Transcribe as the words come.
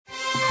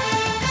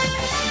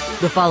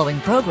The following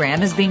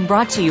program is being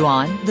brought to you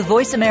on the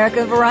Voice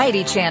America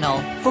Variety Channel.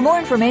 For more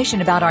information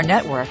about our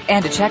network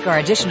and to check our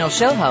additional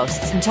show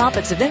hosts and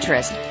topics of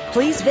interest,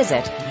 please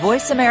visit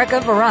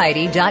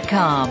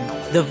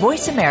voiceamericavariety.com. The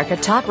Voice America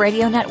Talk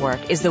Radio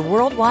Network is the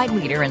worldwide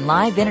leader in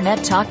live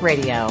Internet talk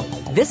radio.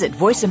 Visit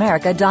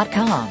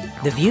voiceamerica.com.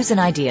 The views and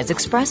ideas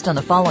expressed on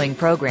the following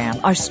program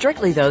are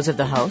strictly those of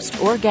the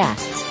host or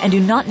guests and do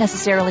not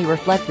necessarily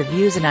reflect the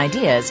views and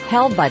ideas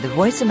held by the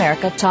Voice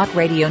America Talk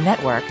Radio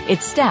Network,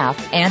 its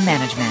staff, and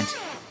management.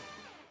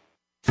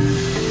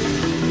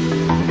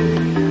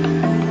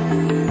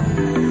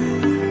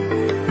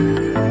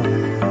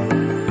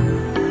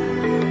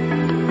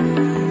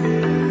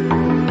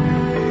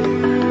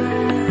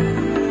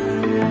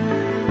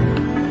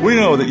 We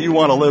know that you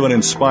want to live an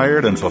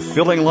inspired and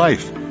fulfilling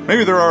life.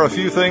 Maybe there are a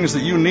few things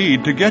that you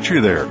need to get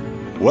you there.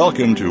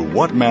 Welcome to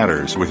What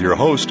Matters with your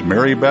host,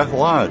 Mary Beth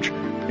Lodge.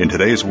 In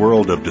today's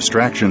world of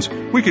distractions,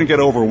 we can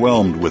get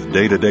overwhelmed with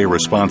day-to-day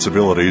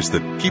responsibilities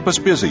that keep us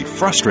busy,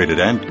 frustrated,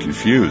 and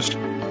confused.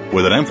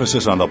 With an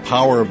emphasis on the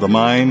power of the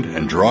mind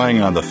and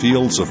drawing on the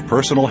fields of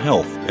personal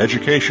health,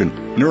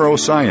 education,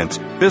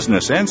 neuroscience,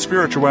 business, and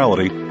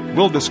spirituality,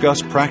 we'll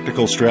discuss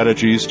practical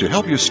strategies to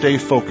help you stay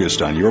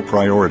focused on your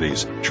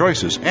priorities,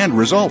 choices, and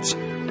results.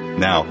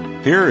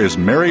 Now, here is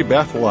Mary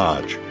Beth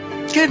Lodge.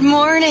 Good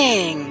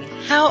morning.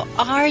 How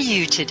are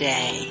you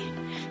today?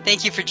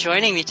 Thank you for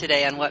joining me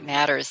today on What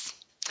Matters.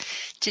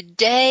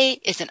 Today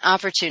is an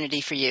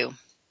opportunity for you.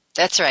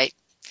 That's right.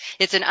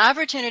 It's an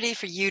opportunity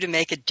for you to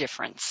make a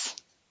difference.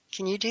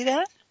 Can you do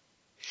that?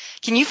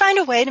 Can you find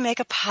a way to make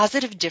a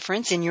positive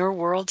difference in your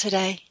world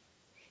today?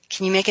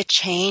 Can you make a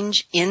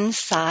change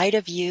inside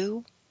of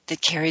you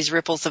that carries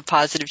ripples of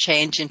positive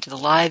change into the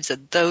lives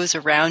of those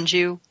around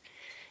you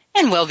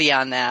and well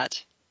beyond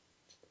that?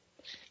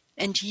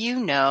 And do you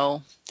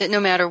know that no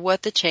matter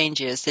what the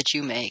change is that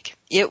you make,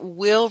 it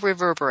will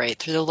reverberate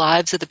through the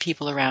lives of the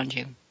people around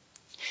you?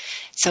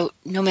 So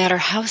no matter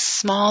how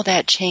small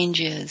that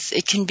change is,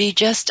 it can be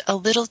just a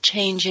little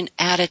change in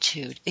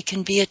attitude. It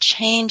can be a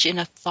change in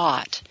a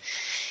thought.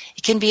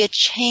 It can be a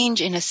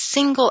change in a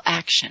single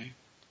action.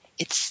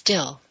 It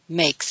still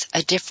makes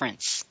a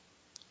difference.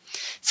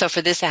 So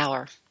for this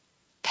hour,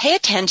 pay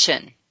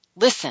attention.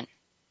 Listen.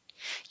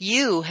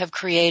 You have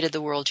created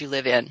the world you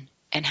live in.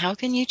 And how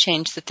can you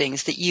change the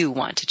things that you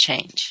want to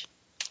change?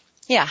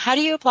 Yeah, how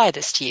do you apply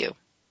this to you?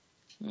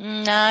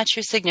 Not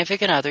your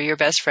significant other, your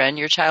best friend,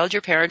 your child,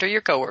 your parent, or your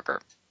coworker.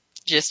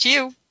 Just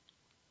you.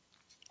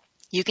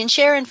 You can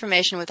share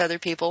information with other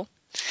people,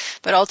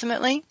 but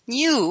ultimately,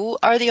 you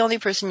are the only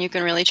person you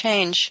can really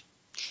change.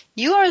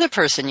 You are the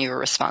person you are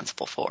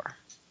responsible for.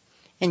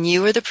 And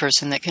you are the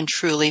person that can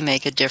truly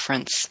make a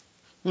difference.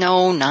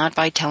 No, not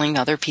by telling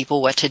other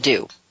people what to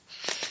do.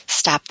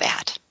 Stop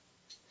that.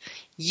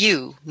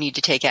 You need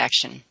to take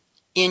action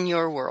in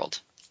your world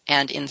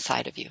and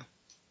inside of you.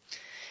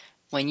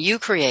 When you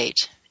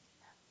create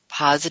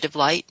positive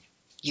light,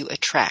 you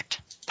attract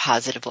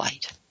positive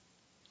light.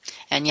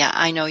 And yeah,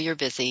 I know you're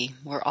busy.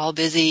 We're all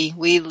busy.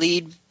 We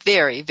lead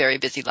very, very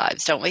busy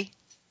lives, don't we?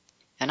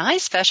 And I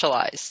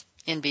specialize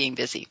in being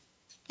busy.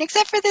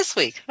 Except for this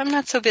week. I'm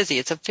not so busy.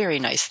 It's a very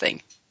nice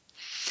thing.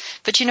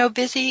 But you know,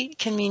 busy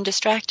can mean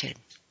distracted.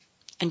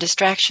 And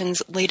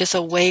distractions lead us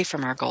away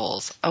from our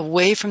goals,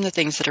 away from the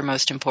things that are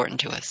most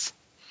important to us.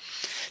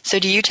 So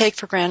do you take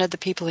for granted the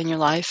people in your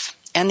life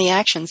and the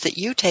actions that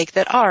you take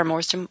that are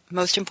most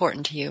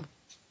important to you?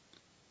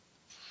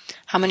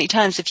 How many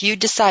times have you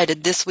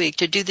decided this week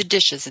to do the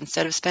dishes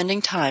instead of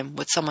spending time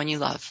with someone you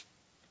love?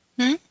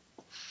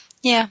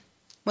 Yeah.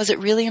 Was it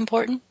really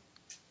important?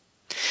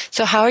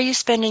 So how are you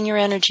spending your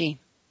energy?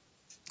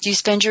 Do you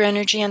spend your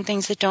energy on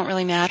things that don't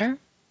really matter?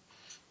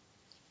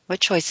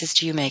 What choices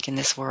do you make in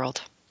this world?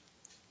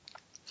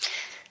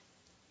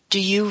 Do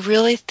you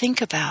really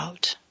think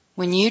about,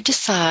 when you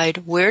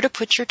decide where to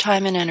put your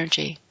time and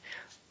energy,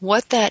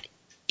 what that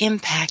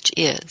impact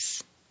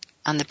is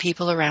on the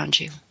people around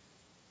you?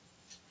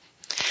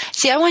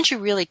 See, I want you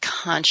really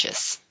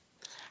conscious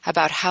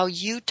about how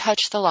you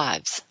touch the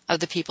lives of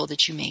the people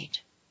that you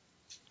meet.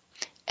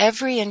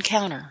 Every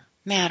encounter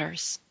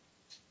matters.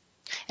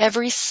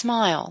 Every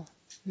smile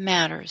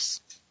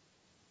matters.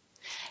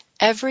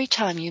 Every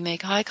time you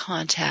make eye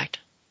contact,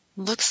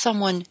 look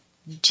someone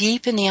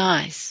deep in the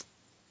eyes.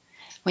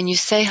 When you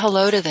say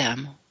hello to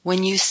them,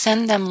 when you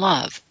send them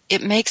love,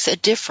 it makes a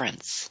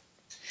difference.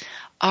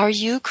 Are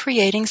you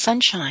creating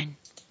sunshine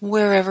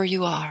wherever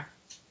you are?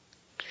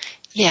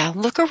 Yeah,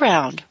 look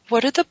around.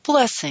 What are the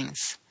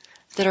blessings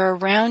that are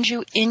around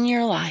you in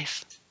your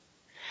life?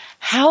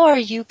 How are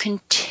you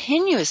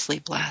continuously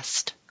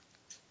blessed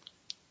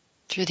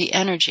through the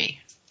energy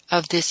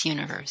of this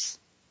universe?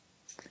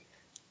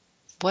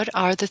 What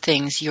are the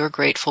things you're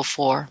grateful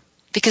for?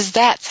 Because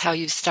that's how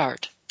you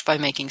start, by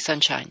making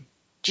sunshine.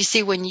 Do you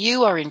see, when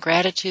you are in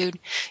gratitude,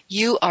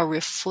 you are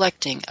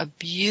reflecting a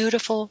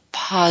beautiful,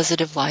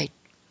 positive light.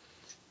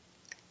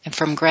 And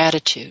from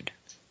gratitude,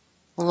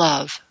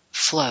 love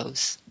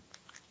flows.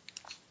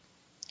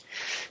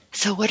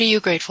 So what are you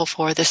grateful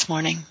for this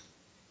morning?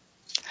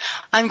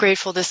 I'm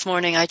grateful this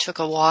morning I took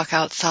a walk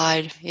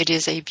outside. It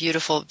is a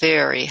beautiful,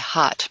 very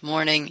hot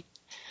morning.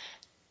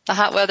 The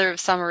hot weather of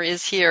summer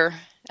is here,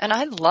 and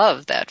I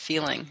love that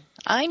feeling.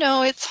 I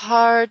know it's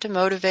hard to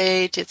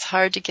motivate. It's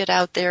hard to get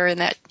out there in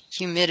that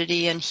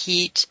humidity and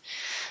heat.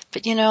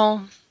 But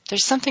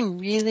there's something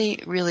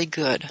really, really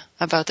good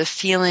about the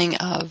feeling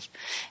of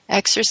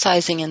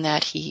exercising in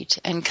that heat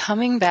and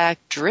coming back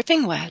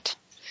dripping wet.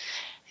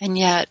 And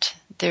yet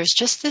there's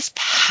just this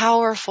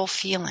powerful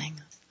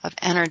feeling of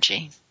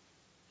energy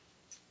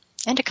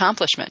and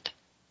accomplishment.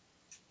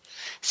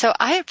 So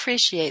I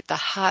appreciate the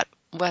hot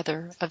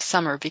weather of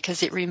summer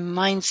because it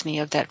reminds me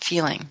of that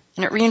feeling,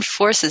 and it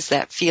reinforces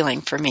that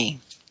feeling for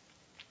me.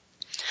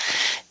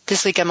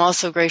 This week I'm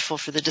also grateful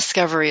for the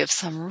discovery of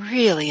some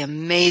really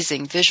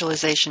amazing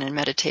visualization and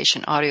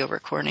meditation audio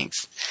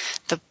recordings.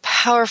 The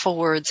powerful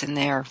words in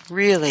there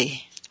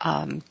really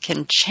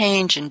can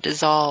change and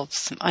dissolve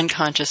some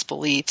unconscious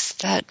beliefs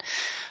that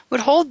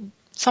would hold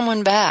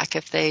someone back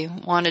if they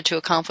wanted to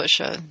accomplish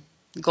a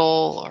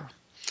goal or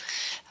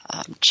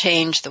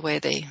change the way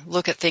they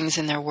look at things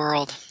in their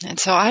world. And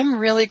so I'm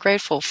really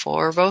grateful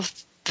for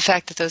both the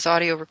fact that those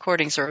audio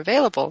recordings are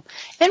available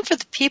and for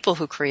the people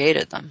who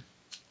created them.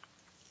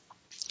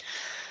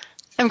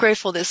 I'm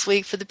grateful this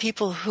week for the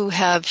people who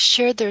have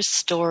shared their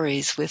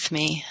stories with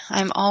me.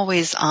 I'm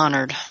always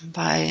honored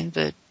by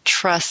the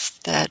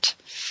trust that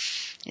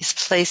is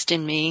placed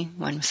in me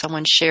when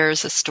someone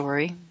shares a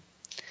story.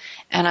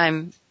 And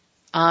I'm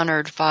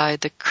honored by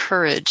the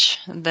courage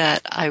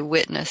that I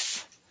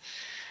witness.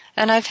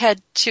 And I've had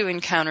 2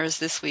 encounters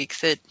this week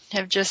that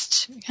have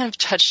just kind of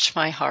touched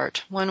my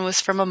heart. One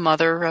was from a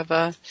mother of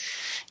a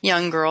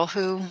young girl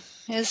who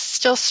is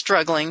still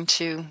struggling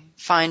to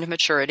find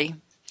maturity.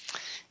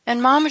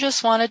 And Mom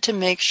just wanted to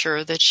make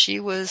sure that she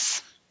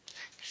was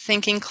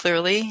thinking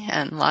clearly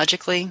and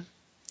logically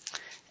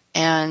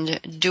and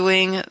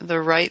doing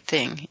the right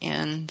thing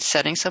in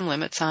setting some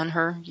limits on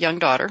her young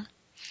daughter.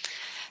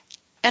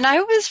 And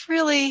I was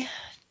really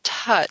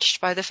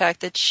touched by the fact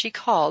that she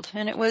called,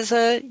 and it was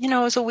a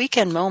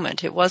weekend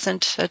moment. It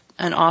wasn't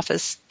an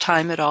office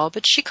time at all,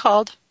 but she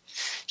called.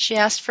 She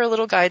asked for a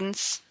little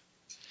guidance.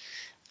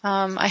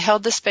 I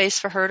held the space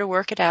for her to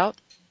work it out,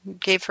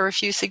 gave her a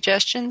few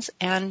suggestions,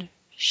 and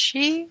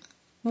she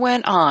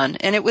went on.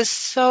 And it was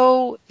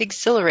so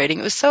exhilarating.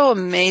 It was so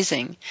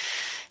amazing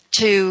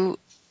to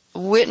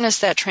witness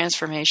that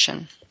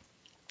transformation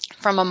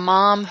from a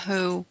mom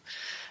who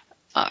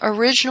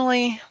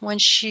originally, when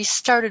she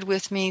started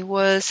with me,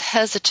 was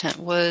hesitant,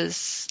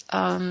 was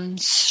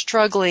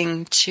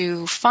struggling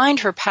to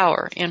find her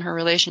power in her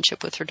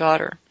relationship with her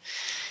daughter,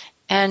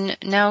 and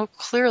now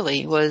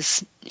clearly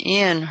was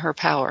in her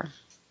power.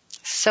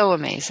 So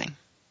amazing.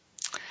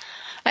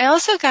 I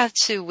also got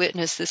to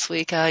witness this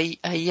week a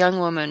young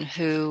woman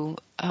who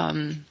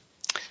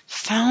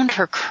found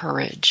her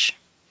courage.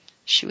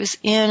 She was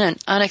in an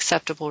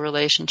unacceptable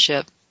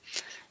relationship,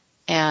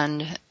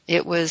 and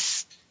it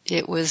was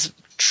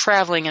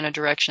traveling in a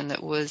direction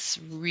that was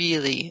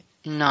really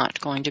not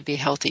going to be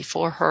healthy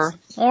for her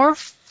or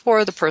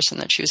for the person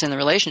that she was in the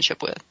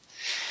relationship with.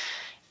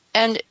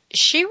 And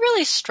she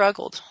really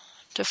struggled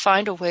to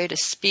find a way to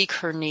speak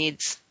her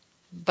needs,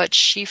 but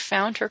she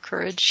found her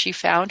courage, she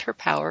found her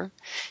power,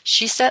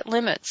 she set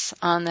limits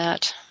on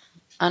that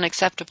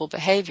unacceptable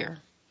behavior.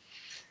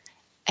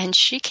 And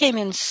she came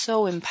in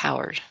so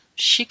empowered.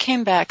 She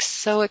came back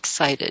so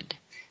excited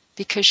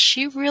because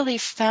she really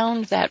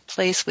found that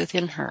place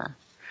within her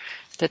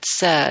that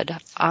said,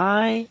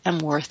 I am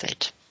worth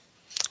it.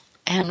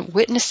 And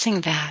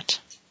witnessing that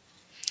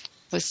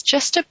was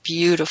just a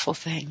beautiful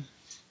thing.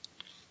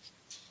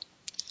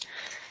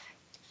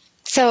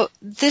 So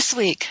this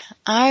week,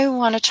 I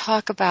want to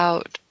talk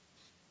about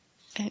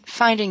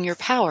finding your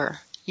power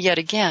yet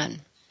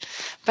again.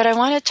 But I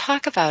want to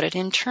talk about it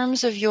in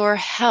terms of your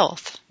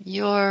health,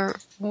 your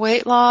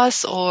weight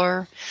loss,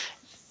 or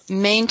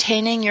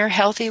maintaining your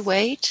healthy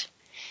weight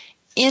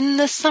in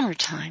the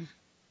summertime.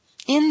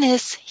 In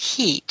this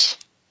heat.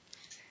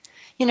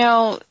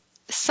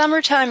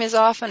 Summertime is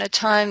often a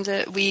time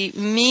that we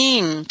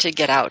mean to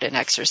get out and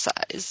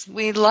exercise.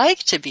 We like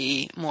to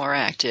be more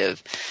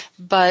active,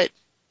 but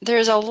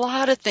there's a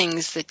lot of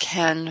things that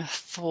can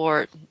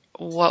thwart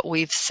what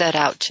we've set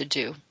out to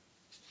do.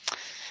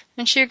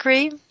 Don't you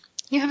agree?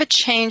 You have a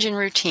change in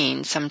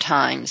routine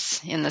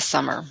sometimes in the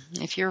summer.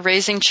 If you're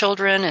raising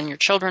children and your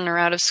children are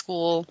out of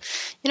school,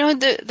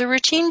 the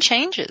routine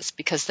changes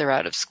because they're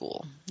out of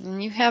school.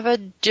 And you have a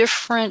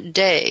different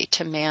day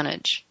to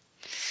manage.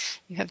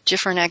 You have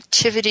different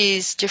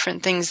activities,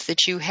 different things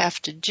that you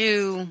have to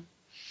do,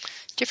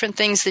 different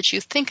things that you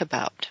think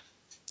about.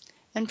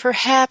 And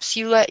perhaps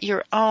you let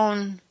your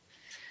own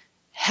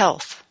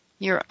health,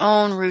 your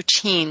own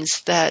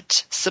routines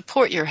that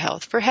support your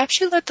health,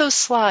 perhaps you let those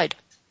slide.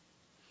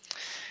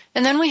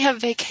 And then we have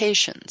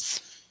vacations,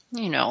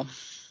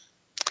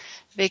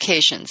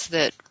 vacations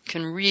that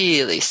can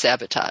really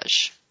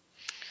sabotage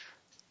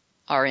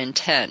our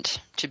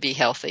intent to be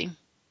healthy.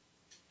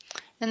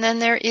 And then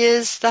there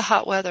is the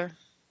hot weather.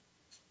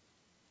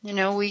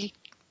 We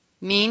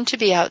mean to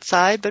be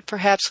outside, but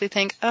perhaps we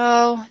think,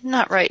 oh,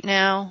 not right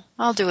now.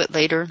 I'll do it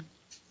later.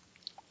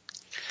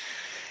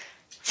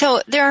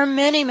 So there are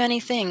many, many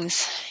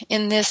things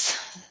in this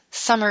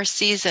summer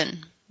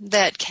season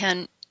that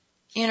can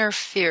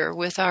interfere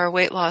with our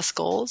weight loss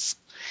goals,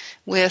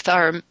 with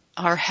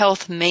our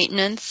health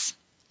maintenance,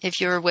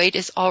 if your weight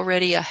is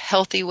already a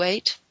healthy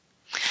weight.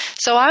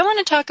 So I want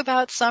to talk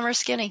about summer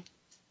skinny.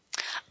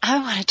 I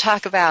want to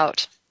talk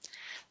about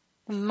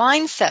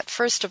mindset,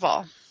 first of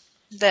all,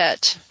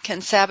 that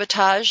can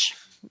sabotage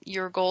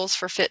your goals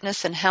for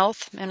fitness and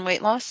health and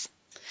weight loss.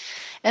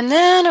 And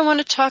then I want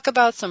to talk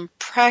about some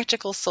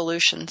practical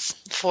solutions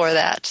for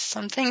that,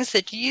 some things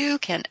that you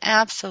can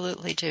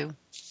absolutely do.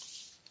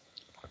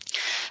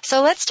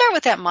 So let's start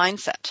with that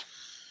mindset,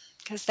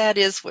 because that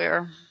is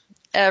where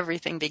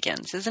everything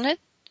begins, isn't it?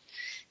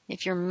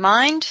 If your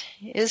mind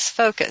is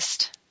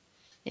focused,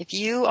 if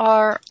you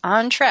are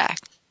on track,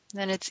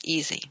 then it's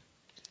easy.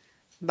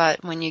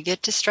 But when you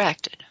get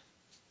distracted,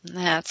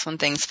 that's when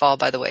things fall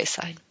by the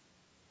wayside.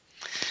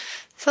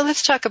 So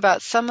let's talk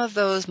about some of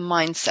those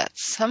mindsets,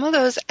 some of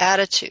those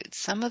attitudes,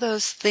 some of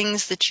those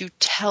things that you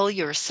tell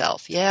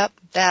yourself. Yep,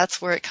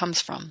 that's where it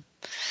comes from.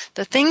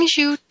 The things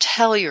you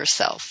tell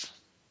yourself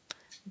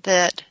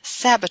that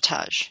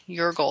sabotage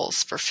your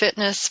goals for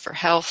fitness, for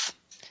health,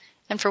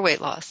 and for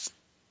weight loss.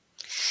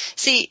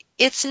 See,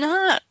 it's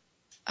not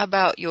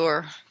about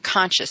your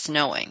conscious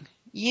knowing.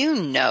 You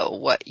know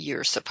what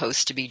you're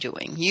supposed to be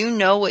doing. You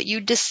know what you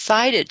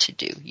decided to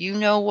do. You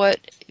know what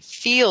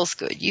feels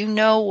good. You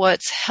know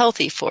what's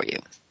healthy for you.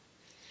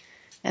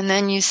 And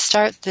then you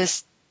start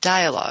this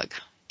dialogue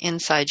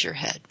inside your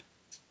head.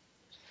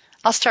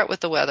 I'll start with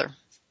the weather,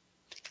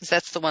 because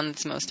that's the one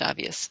that's most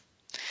obvious.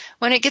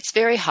 When it gets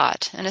very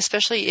hot, and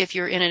especially if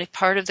you're in a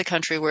part of the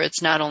country where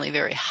it's not only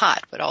very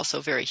hot, but also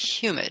very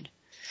humid,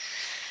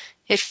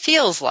 it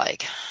feels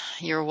like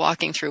you're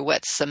walking through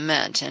wet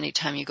cement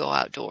anytime you go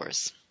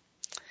outdoors.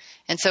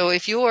 And so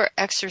if your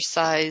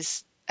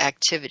exercise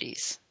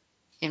activities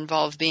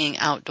involve being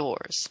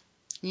outdoors,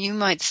 you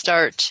might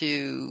start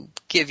to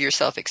give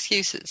yourself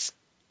excuses.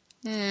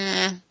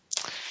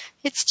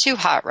 It's too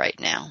hot right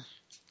now.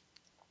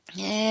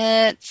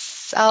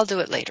 I'll do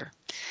it later.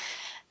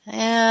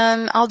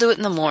 I'll do it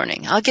in the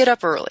morning. I'll get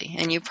up early.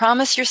 And you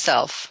promise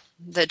yourself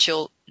that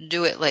you'll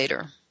do it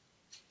later.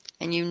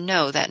 And you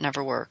know that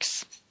never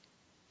works.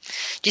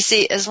 Do you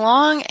see, as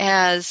long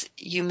as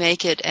you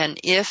make it an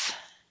if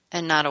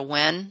and not a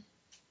when,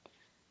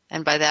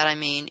 and by that I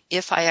mean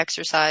if I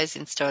exercise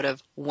instead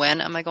of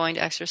when am I going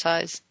to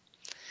exercise,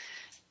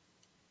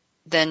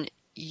 then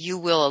you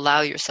will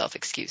allow yourself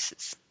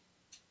excuses.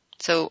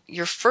 So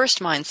your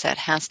first mindset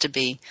has to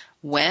be,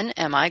 when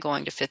am I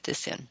going to fit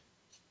this in?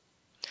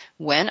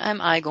 When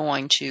am I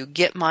going to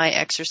get my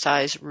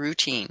exercise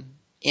routine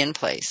in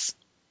place?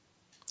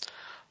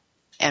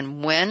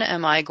 And when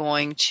am I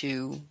going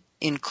to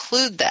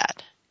include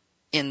that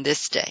in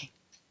this day?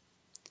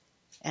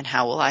 And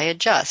how will I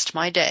adjust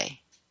my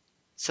day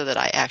so that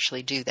I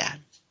actually do that?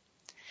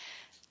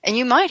 And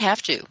you might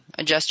have to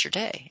adjust your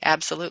day,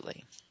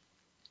 absolutely.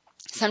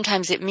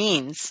 Sometimes it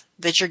means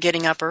that you're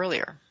getting up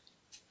earlier.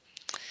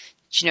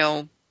 You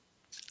know,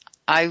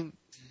 I'm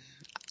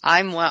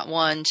not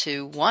one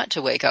to want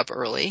to wake up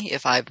early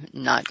if I've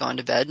not gone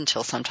to bed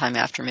until sometime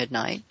after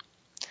midnight.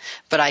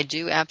 But I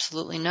do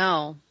absolutely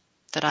know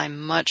that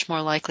I'm much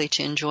more likely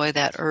to enjoy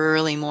that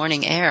early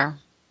morning air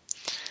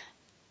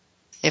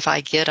if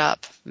I get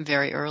up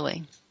very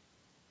early.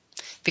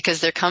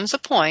 Because there comes a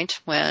point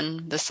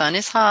when the sun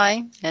is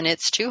high and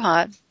it's too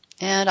hot,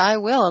 and I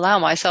will allow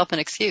myself an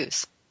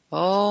excuse.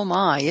 Oh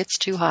my, it's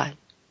too hot.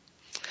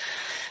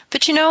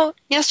 But you know,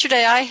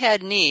 yesterday I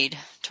had need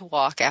to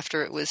walk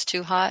after it was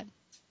too hot.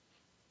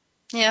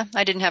 Yeah,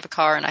 I didn't have a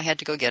car and I had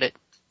to go get it.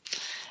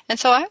 And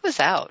so I was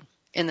out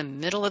in the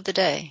middle of the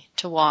day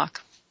to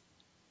walk.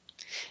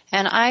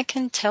 And I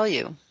can tell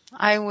you,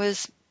 I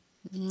was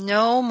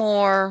no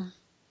more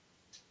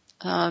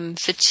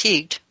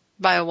fatigued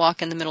by a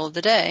walk in the middle of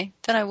the day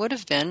than I would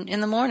have been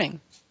in the morning.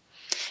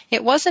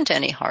 It wasn't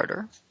any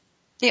harder.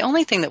 The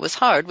only thing that was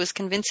hard was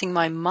convincing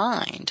my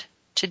mind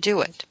to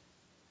do it.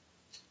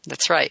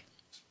 That's right.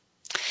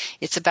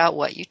 It's about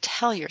what you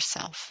tell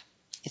yourself.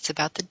 It's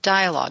about the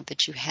dialogue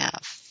that you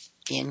have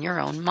in your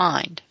own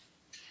mind.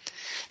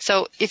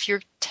 So if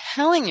you're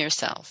telling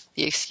yourself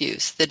the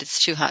excuse that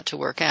it's too hot to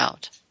work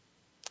out,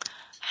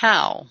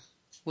 how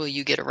will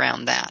you get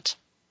around that?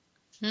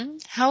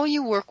 How will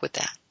you work with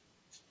that?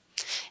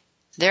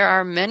 There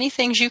are many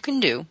things you can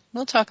do.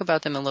 We'll talk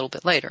about them a little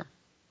bit later.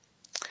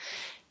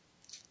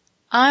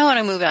 I want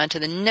to move on to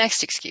the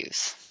next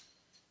excuse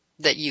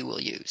that you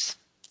will use.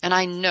 And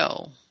I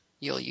know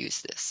you'll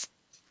use this.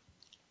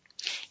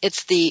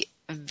 It's the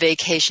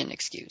vacation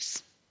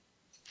excuse.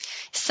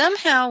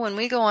 Somehow when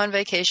we go on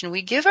vacation,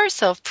 we give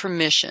ourselves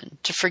permission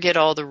to forget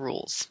all the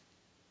rules.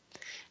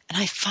 And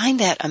I find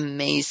that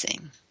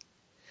amazing.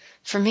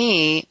 For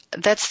me,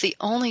 that's the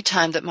only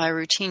time that my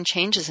routine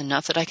changes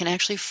enough that I can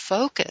actually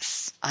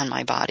focus on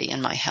my body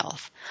and my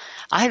health.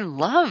 I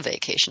love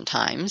vacation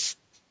times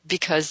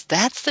because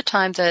that's the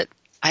time that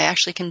I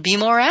actually can be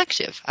more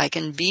active. I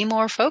can be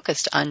more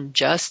focused on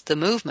just the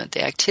movement,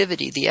 the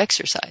activity, the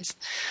exercise.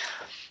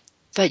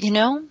 But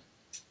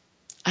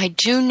I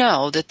do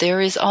know that there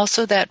is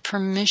also that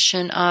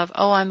permission of,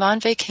 I'm on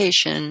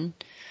vacation.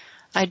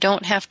 I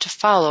don't have to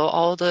follow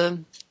all the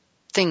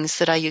things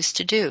that I used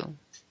to do.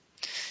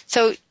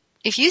 So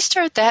if you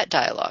start that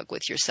dialogue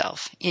with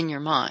yourself in your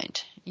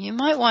mind, you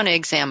might want to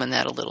examine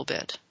that a little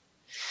bit.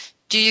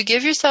 Do you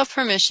give yourself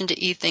permission to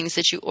eat things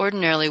that you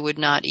ordinarily would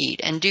not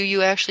eat? And do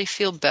you actually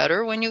feel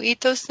better when you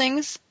eat those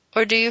things?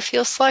 Or do you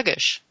feel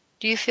sluggish?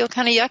 Do you feel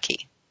kind of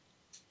yucky?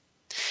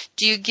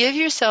 Do you give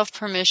yourself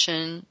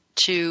permission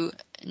to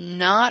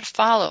not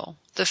follow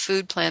the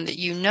food plan that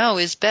you know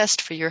is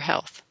best for your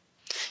health?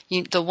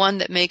 The one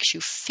that makes you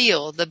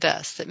feel the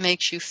best, that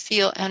makes you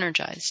feel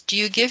energized. Do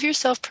you give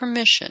yourself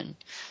permission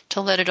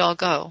to let it all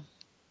go?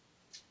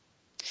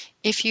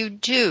 If you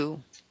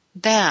do,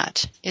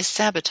 that is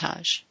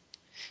sabotage.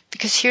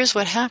 Because here's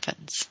what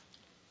happens.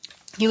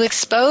 You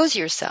expose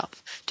yourself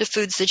to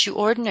foods that you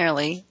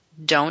ordinarily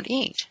don't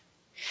eat.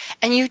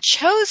 And you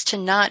chose to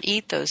not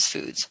eat those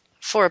foods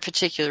for a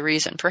particular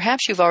reason.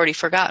 Perhaps you've already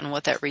forgotten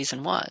what that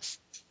reason was.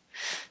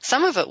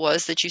 Some of it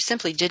was that you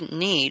simply didn't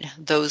need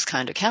those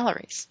kind of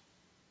calories.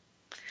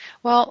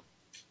 Well,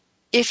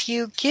 if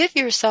you give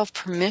yourself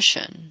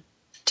permission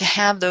to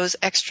have those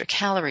extra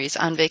calories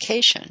on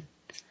vacation,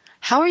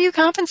 how are you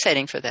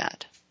compensating for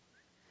that?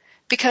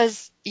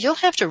 Because you'll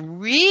have to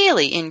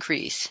really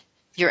increase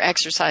your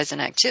exercise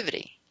and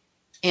activity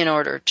in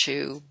order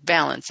to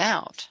balance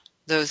out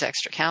those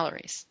extra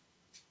calories.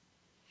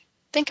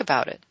 Think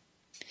about it.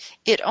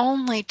 It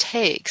only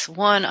takes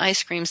one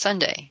ice cream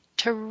sundae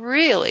to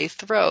really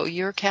throw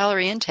your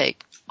calorie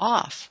intake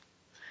off.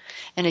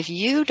 And if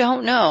you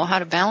don't know how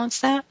to balance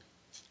that,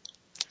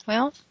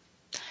 well,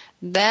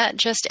 that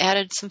just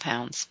added some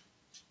pounds.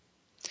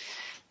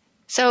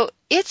 So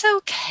it's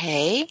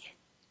okay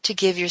to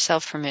give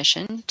yourself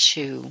permission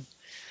to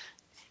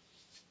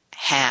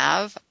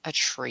have a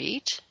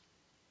treat,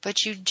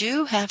 but you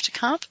do have to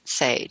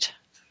compensate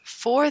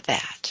for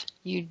that.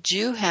 You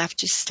do have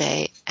to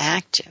stay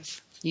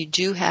active. You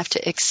do have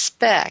to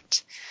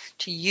expect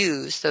to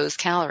use those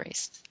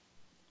calories.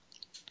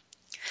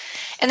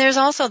 And there's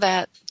also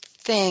that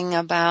thing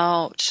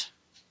about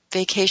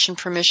vacation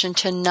permission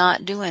to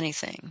not do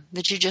anything,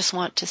 that you just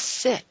want to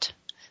sit,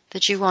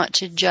 that you want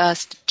to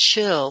just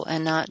chill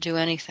and not do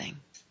anything.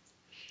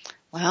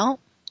 Well,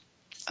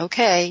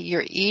 okay,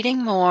 you're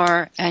eating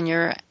more and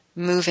you're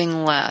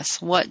moving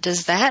less. What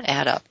does that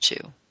add up to?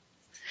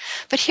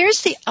 But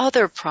here's the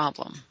other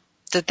problem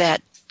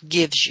that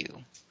gives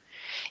you,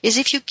 is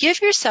if you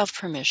give yourself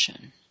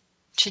permission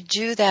to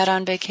do that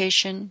on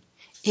vacation,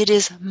 it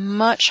is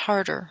much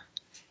harder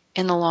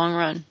in the long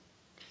run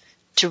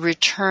to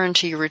return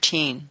to your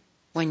routine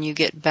when you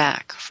get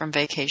back from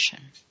vacation.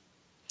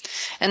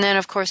 And then,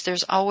 of course,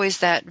 there's always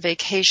that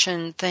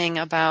vacation thing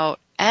about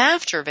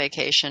after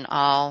vacation,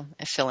 I'll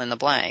fill in the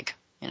blank.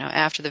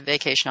 After the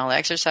vacation, I'll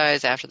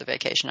exercise. After the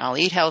vacation, I'll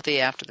eat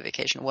healthy. After the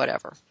vacation,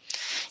 whatever.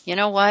 You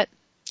know what?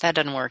 That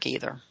doesn't work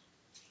either,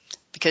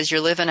 because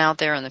you're living out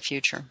there in the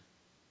future.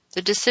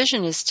 The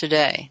decision is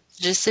today.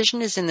 The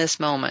decision is in this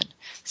moment.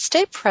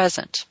 Stay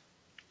present.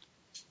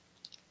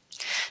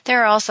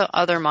 There are also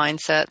other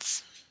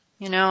mindsets.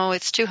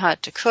 It's too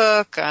hot to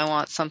cook. I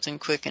want something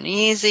quick and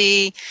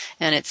easy.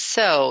 And it's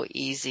so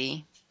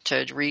easy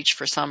to reach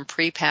for some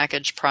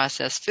prepackaged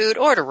processed food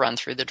or to run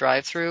through the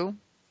drive-thru.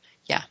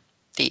 Yeah,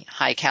 the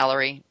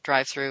high-calorie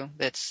drive-thru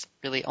that's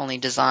really only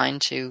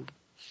designed to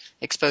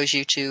expose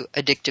you to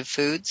addictive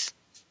foods.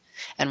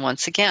 And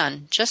once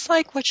again, just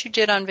like what you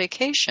did on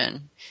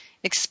vacation,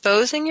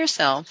 exposing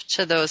yourself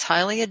to those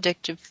highly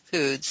addictive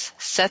foods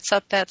sets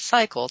up that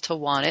cycle to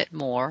want it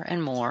more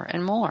and more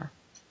and more.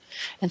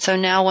 And so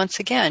now, once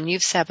again,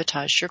 you've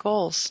sabotaged your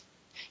goals.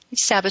 You've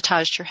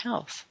sabotaged your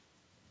health.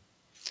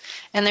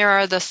 And there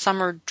are the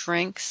summer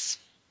drinks,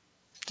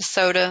 the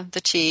soda,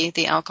 the tea,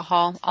 the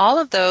alcohol. All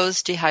of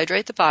those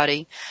dehydrate the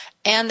body,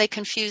 and they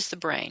confuse the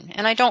brain.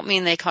 And I don't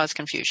mean they cause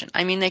confusion.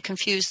 I mean they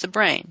confuse the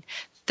brain.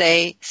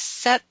 They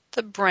set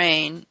the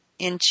brain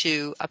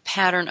into a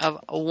pattern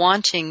of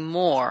wanting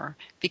more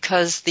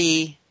because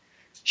the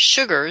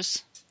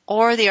sugars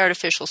or the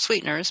artificial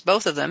sweeteners,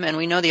 both of them, and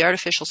we know the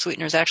artificial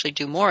sweeteners actually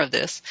do more of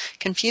this,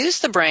 confuse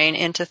the brain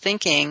into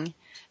thinking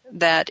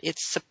that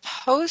it's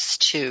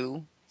supposed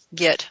to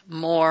get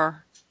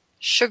more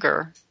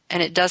sugar,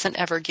 and it doesn't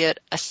ever get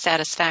a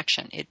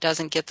satisfaction. It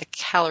doesn't get the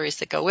calories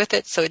that go with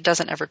it, so it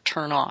doesn't ever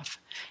turn off.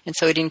 And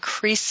so it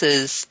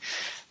increases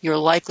your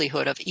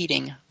likelihood of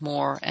eating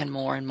more and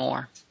more and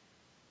more.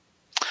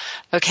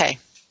 Okay,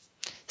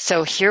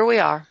 so here we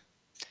are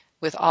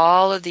with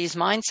all of these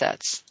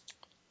mindsets.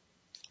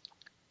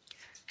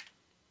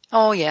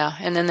 Oh yeah,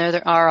 and then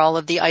there are all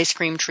of the ice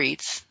cream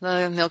treats,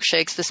 the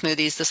milkshakes, the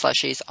smoothies, the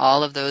slushies.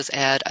 All of those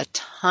add a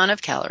ton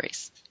of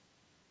calories.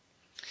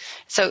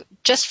 So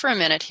just for a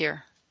minute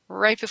here,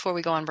 right before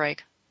we go on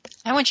break,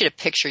 I want you to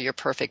picture your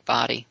perfect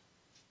body.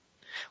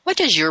 What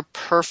does your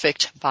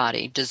perfect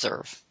body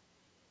deserve?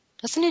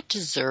 doesn't it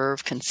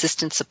deserve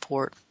consistent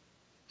support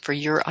for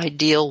your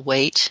ideal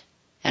weight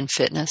and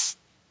fitness?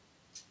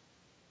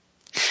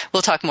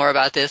 We'll talk more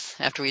about this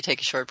after we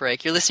take a short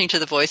break. You're listening to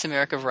the Voice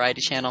America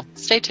Variety Channel.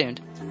 Stay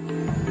tuned.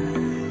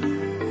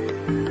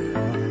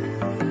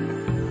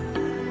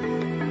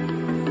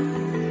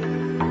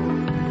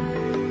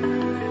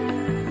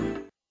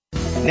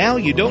 Now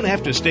you don't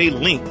have to stay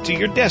linked to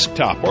your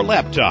desktop or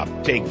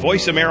laptop. Take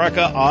Voice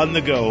America on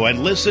the go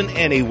and listen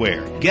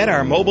anywhere. Get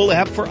our mobile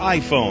app for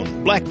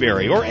iPhone,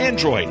 BlackBerry, or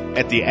Android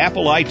at the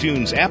Apple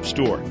iTunes App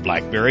Store,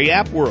 BlackBerry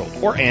App World,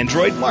 or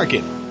Android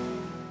Market.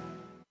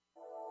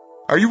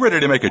 Are you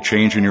ready to make a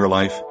change in your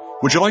life?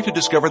 Would you like to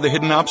discover the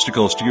hidden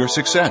obstacles to your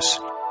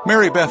success?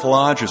 Mary Beth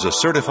Lodge is a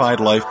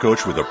certified life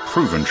coach with a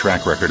proven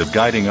track record of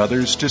guiding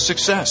others to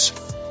success.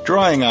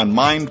 Drawing on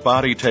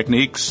mind-body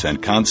techniques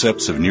and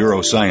concepts of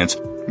neuroscience,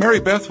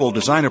 Mary Beth will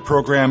design a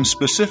program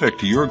specific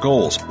to your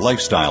goals,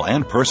 lifestyle,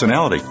 and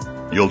personality.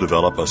 You'll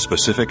develop a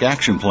specific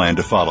action plan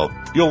to follow.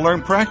 You'll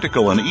learn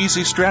practical and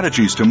easy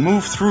strategies to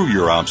move through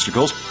your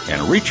obstacles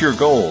and reach your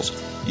goals.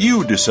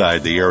 You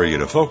decide the area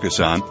to focus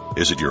on.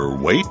 Is it your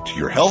weight,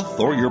 your health,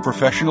 or your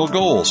professional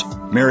goals?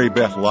 Mary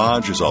Beth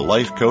Lodge is a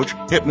life coach,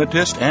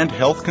 hypnotist, and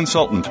health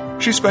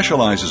consultant. She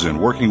specializes in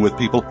working with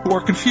people who are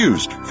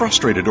confused,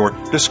 frustrated, or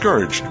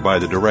discouraged by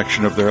the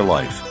direction of their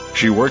life.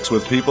 She works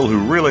with people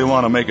who really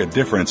want to make a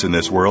difference in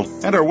this world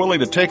and are willing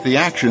to take the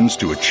actions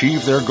to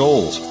achieve their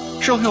goals.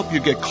 She'll help you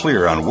get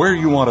clear on where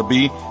you want to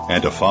be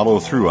and to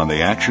follow through on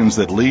the actions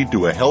that lead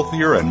to a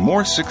healthier and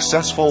more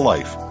successful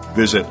life.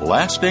 Visit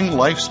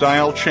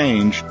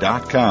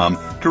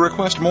lastinglifestylechange.com to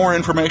request more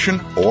information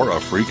or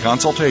a free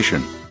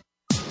consultation.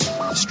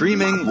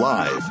 Streaming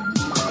live,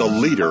 the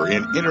leader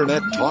in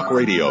Internet Talk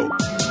Radio,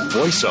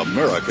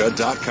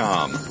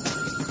 VoiceAmerica.com.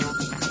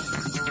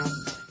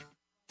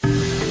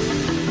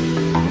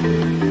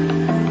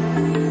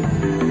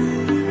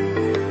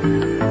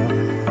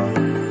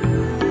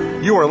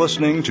 You are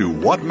listening to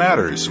What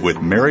Matters with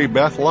Mary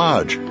Beth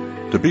Lodge.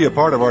 To be a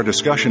part of our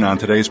discussion on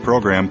today's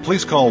program,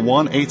 please call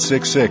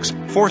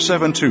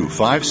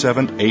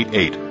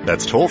 1-866-472-5788.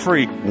 That's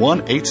toll-free,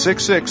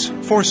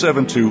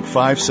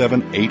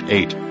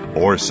 1-866-472-5788.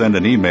 Or send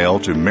an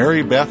email to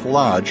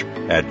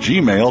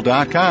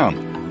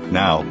marybethlodge@gmail.com.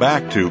 Now,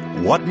 back to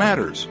What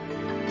Matters.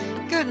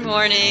 Good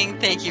morning.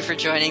 Thank you for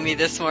joining me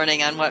this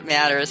morning on What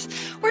Matters.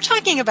 We're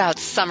talking about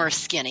summer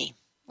skinny.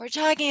 We're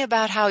talking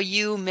about how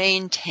you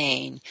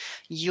maintain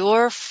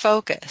your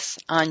focus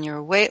on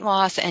your weight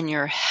loss and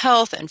your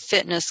health and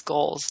fitness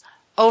goals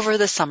over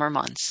the summer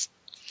months.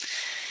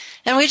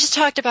 And we just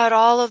talked about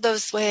all of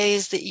those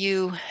ways that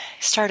you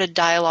start a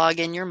dialogue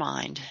in your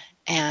mind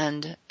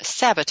and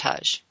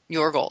sabotage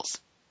your goals.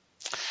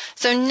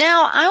 So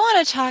now I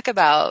want to talk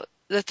about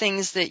the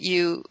things that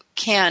you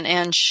can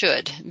and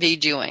should be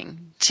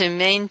doing to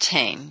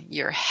maintain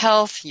your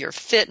health, your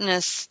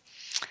fitness,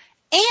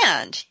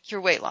 and your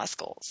weight loss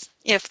goals,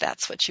 if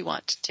that's what you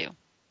want to do.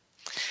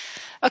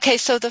 Okay,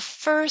 so the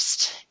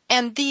first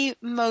and the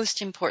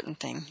most important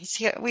thing, you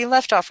see, we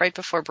left off right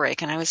before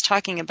break, and I was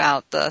talking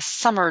about the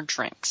summer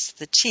drinks,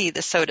 the tea,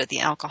 the soda,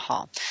 the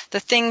alcohol, the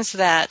things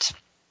that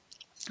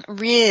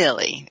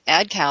really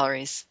add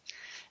calories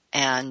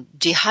and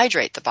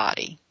dehydrate the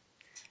body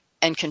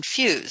and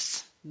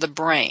confuse the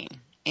brain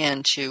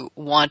into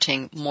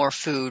wanting more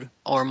food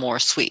or more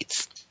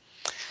sweets.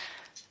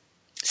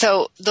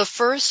 So the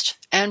first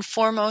and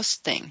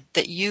foremost thing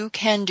that you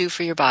can do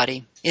for your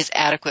body is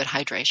adequate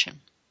hydration.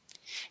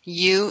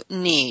 You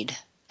need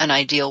an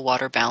ideal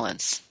water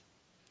balance.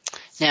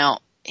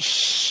 Now,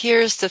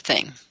 here's the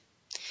thing.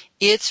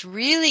 It's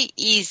really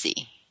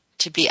easy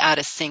to be out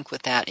of sync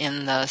with that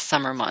in the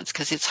summer months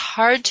because it's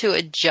hard to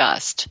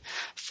adjust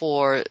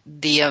for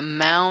the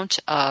amount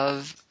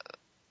of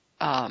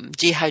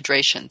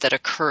dehydration that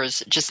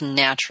occurs just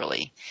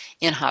naturally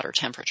in hotter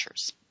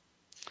temperatures.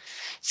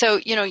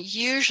 So,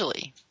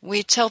 usually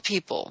we tell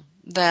people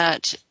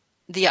that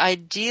the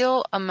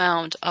ideal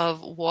amount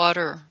of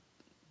water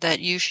that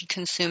you should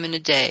consume in a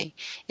day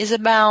is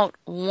about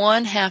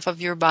 1/2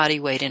 of your body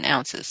weight in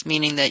ounces,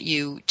 meaning that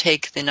you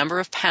take the number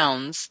of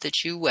pounds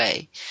that you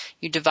weigh,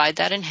 you divide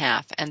that in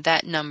half, and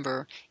that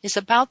number is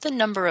about the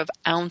number of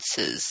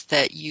ounces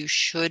that you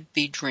should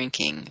be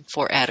drinking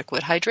for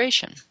adequate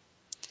hydration.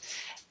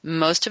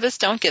 Most of us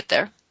don't get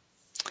there.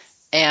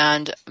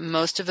 And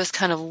most of us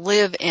kind of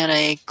live in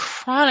a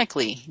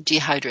chronically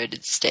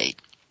dehydrated state.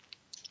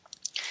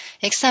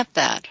 Except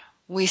that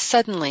we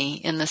suddenly,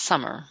 in the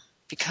summer,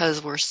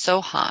 because we're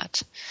so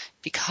hot,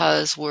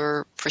 because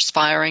we're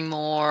perspiring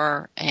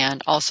more,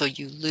 and also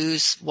you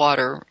lose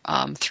water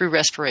through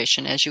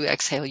respiration. As you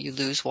exhale, you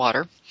lose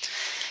water.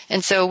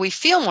 And so we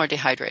feel more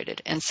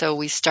dehydrated. And so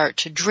we start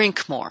to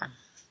drink more.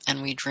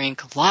 And we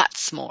drink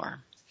lots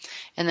more.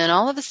 And then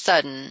all of a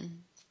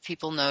sudden,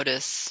 people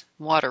notice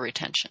water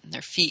retention.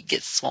 Their feet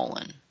get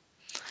swollen.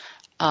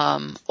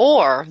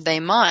 Or they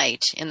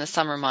might, in the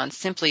summer months,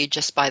 simply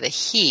just by the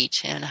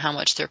heat and how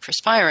much they're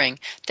perspiring,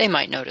 they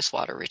might notice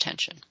water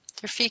retention.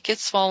 Their feet get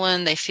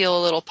swollen. They feel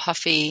a little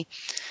puffy.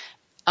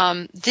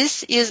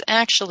 This is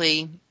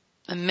actually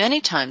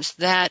many times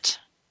that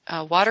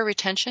water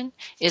retention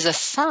is a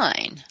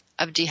sign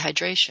of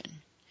dehydration.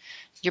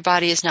 Your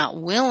body is not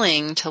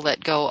willing to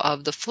let go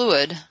of the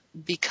fluid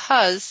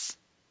because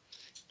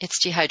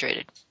it's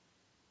dehydrated.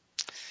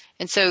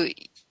 And so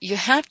you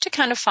have to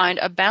kind of find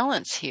a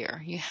balance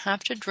here. You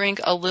have to drink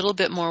a little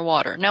bit more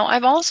water. Now,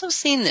 I've also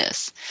seen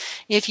this.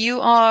 If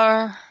you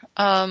are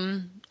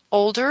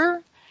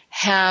older,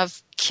 have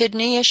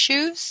kidney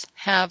issues,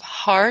 have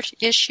heart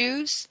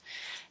issues,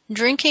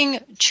 drinking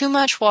too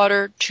much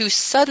water too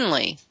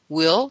suddenly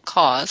will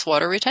cause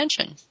water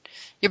retention.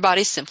 Your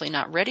body's simply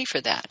not ready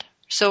for that.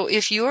 So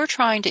if you're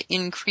trying to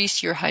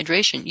increase your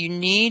hydration, you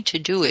need to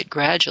do it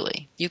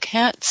gradually. You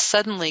can't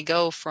suddenly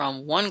go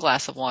from 1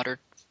 glass of water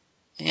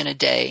in a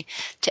day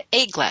to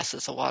 8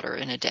 glasses of water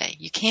in a day.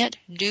 You can't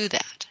do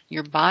that.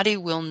 Your body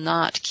will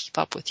not keep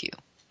up with you.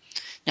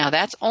 Now,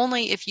 that's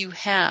only if you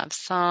have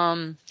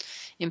some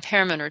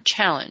impairment or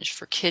challenge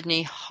for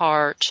kidney,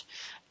 heart,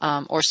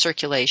 or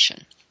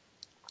circulation.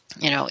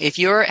 If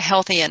you're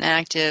healthy and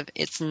active,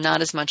 it's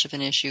not as much of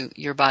an issue.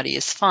 Your body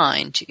is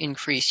fine to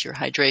increase your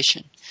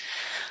hydration.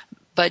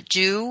 But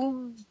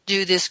do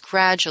this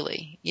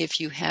gradually if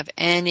you have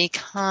any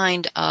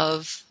kind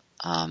of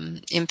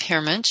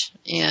impairment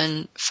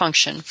in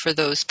function for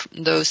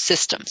those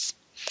systems.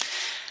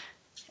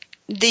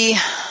 The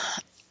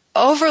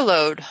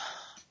overload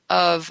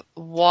of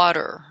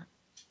water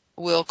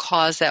will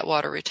cause that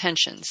water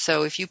retention.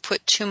 So if you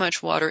put too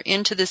much water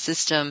into the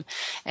system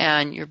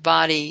and your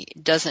body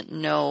doesn't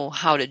know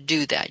how to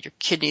do that, your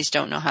kidneys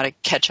don't know how to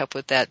catch up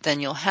with that, then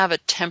you'll have a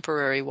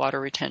temporary water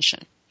retention.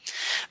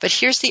 But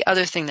here's the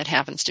other thing that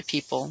happens to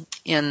people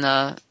in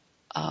the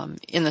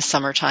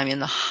summertime, in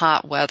the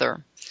hot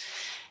weather,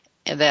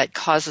 that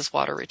causes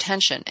water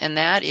retention, and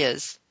that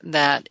is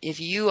that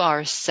if you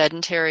are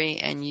sedentary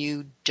and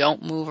you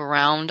don't move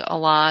around a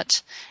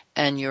lot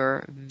and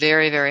you're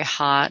very, very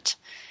hot,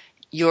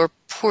 your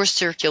poor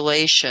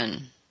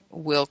circulation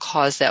will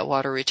cause that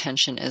water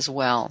retention as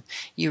well.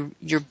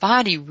 Your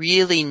body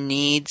really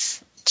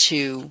needs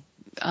to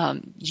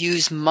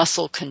use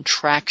muscle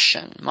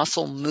contraction,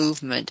 muscle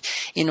movement,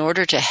 in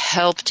order to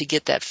help to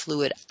get that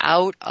fluid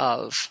out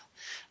of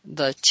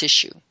the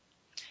tissue.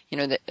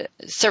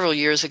 Several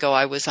years ago,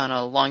 I was on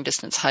a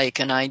long-distance hike,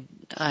 and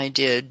I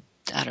did,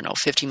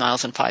 50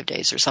 miles in 5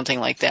 days or something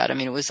like that. I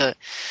mean,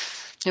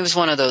 it was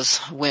one of those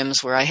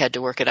whims where I had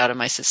to work it out of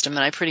my system,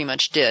 and I pretty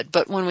much did.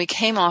 But when we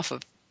came off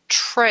of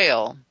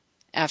trail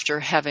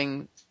after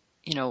having,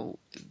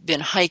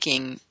 been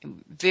hiking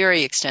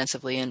very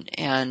extensively,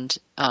 and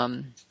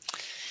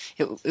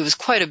it was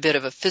quite a bit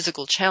of a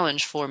physical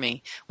challenge for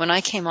me. When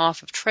I came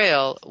off of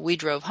trail, we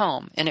drove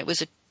home, and it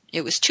was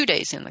 2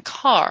 days in the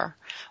car.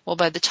 Well,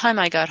 by the time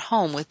I got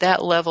home with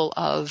that level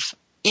of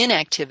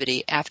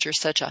inactivity after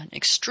such an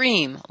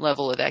extreme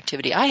level of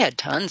activity, I had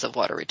tons of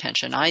water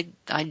retention. I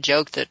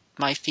joked that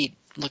my feet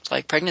looked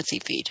like pregnancy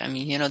feet. I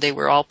mean, they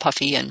were all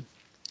puffy and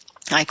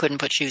I couldn't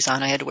put shoes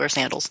on. I had to wear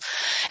sandals.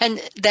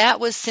 And that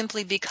was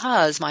simply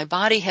because my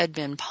body had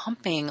been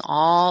pumping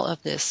all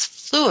of this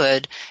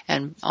fluid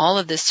and all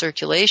of this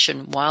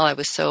circulation while I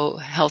was so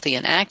healthy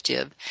and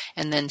active,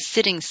 and then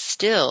sitting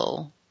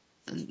still,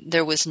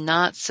 there was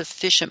not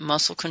sufficient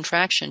muscle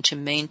contraction to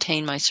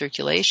maintain my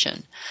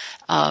circulation.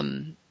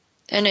 And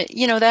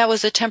that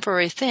was a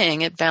temporary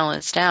thing. It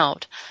balanced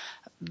out.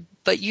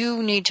 But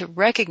you need to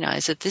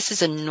recognize that this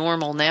is a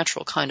normal,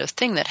 natural kind of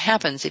thing that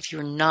happens if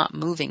you're not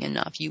moving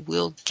enough. You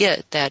will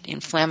get that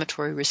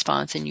inflammatory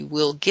response and you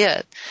will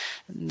get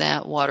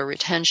that water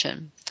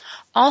retention.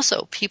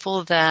 Also,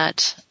 people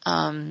that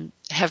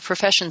have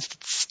professions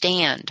that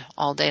stand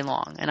all day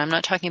long, and I'm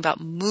not talking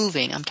about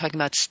moving, I'm talking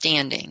about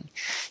standing.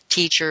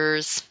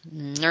 Teachers,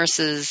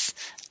 nurses,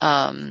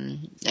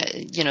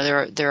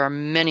 there are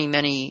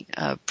many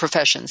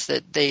professions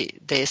that they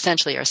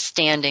essentially are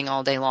standing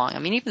all day long. I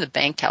mean, even the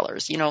bank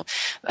tellers.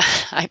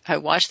 I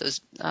watch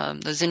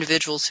those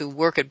individuals who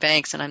work at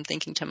banks, and I'm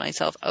thinking to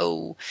myself,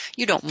 oh,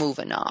 you don't move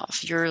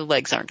enough. Your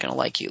legs aren't going to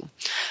like you.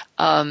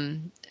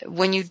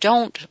 When you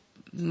don't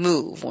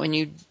move, when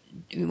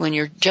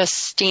you're just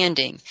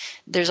standing,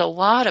 there's a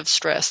lot of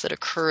stress that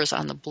occurs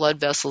on the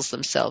blood vessels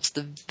themselves.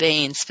 The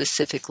veins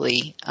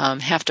specifically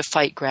have to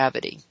fight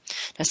gravity.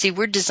 Now, see,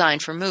 we're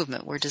designed for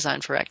movement. We're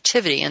designed for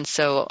activity. And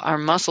so our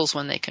muscles,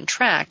 when they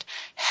contract,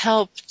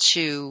 help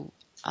to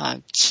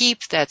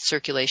keep that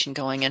circulation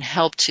going and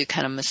help to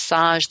kind of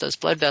massage those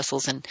blood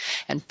vessels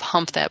and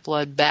pump that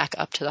blood back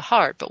up to the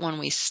heart. But when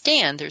we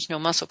stand, there's no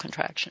muscle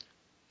contraction.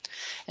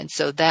 And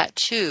so that,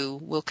 too,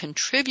 will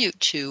contribute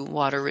to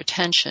water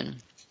retention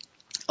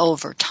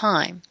over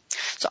time.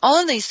 So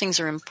all of these things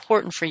are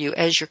important for you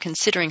as you're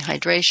considering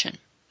hydration.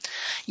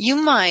 You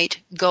might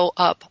go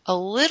up a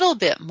little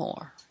bit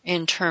more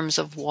in terms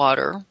of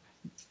water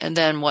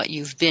than what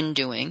you've been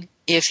doing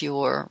if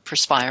you're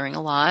perspiring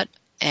a lot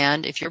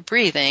and if you're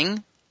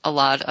breathing a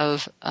lot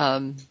of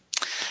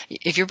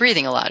if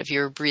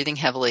you're breathing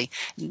heavily,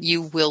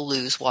 you will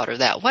lose water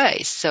that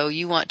way. So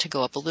you want to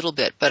go up a little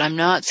bit, but I'm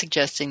not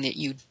suggesting that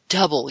you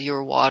double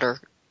your water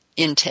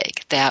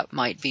intake. That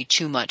might be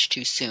too much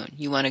too soon.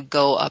 You want to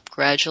go up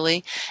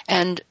gradually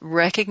and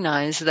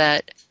recognize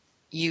that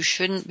you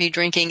shouldn't be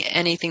drinking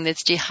anything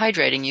that's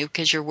dehydrating you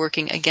because you're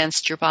working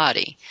against your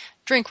body.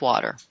 Drink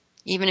water.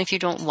 Even if you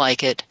don't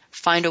like it,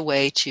 find a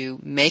way to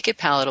make it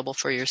palatable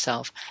for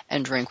yourself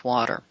and drink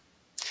water.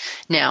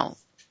 Now,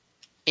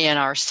 in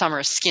our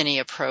summer skinny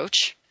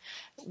approach,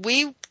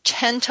 we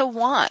tend to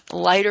want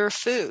lighter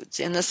foods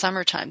in the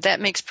summertime.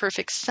 That makes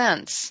perfect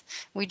sense.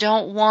 We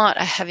don't want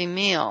a heavy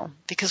meal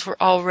because we're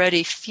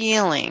already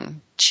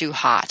feeling too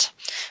hot.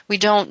 We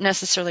don't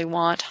necessarily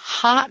want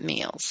hot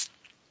meals.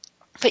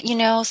 But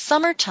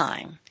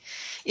summertime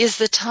is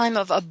the time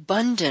of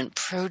abundant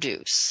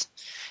produce.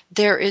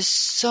 There is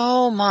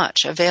so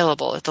much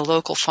available at the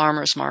local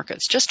farmers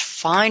markets. Just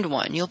find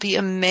one. You'll be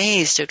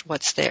amazed at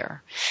what's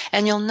there.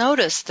 And you'll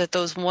notice that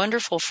those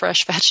wonderful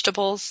fresh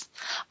vegetables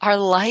are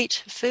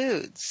light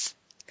foods.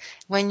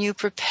 When you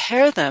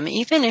prepare them,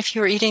 even if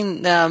you're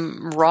eating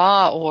them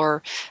raw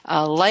or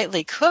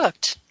lightly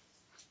cooked,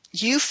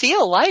 you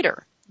feel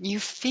lighter. You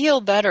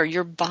feel better.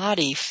 Your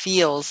body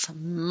feels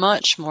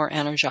much more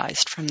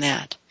energized from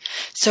that.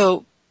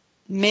 So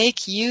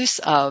make use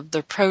of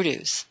the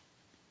produce.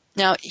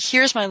 Now,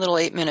 here's my little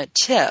 8-minute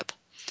tip.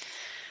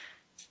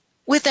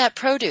 With that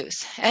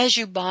produce, as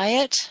you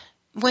buy it,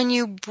 when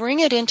you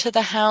bring it into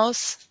the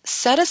house,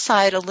 set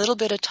aside a little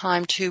bit of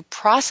time to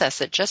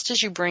process it just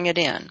as you bring it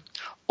in.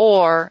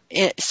 Or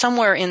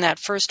somewhere in that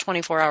first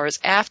 24 hours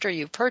after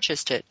you've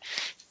purchased it,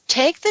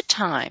 take the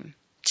time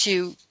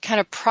to kind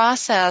of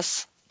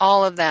process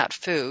all of that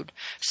food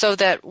so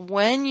that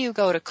when you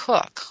go to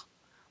cook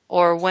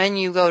or when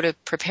you go to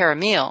prepare a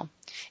meal,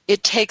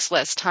 it takes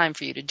less time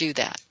for you to do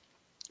that.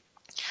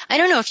 I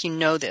don't know if you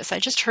know this. I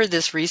just heard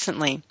this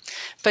recently.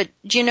 But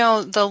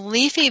the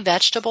leafy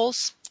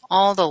vegetables,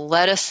 all the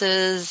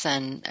lettuces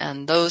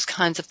and those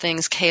kinds of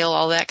things, kale,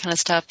 all that kind of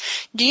stuff,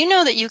 do you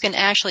know that you can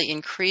actually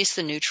increase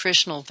the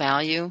nutritional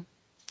value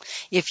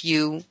if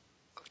you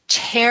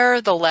tear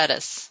the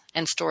lettuce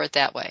and store it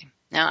that way?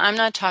 Now, I'm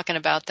not talking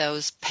about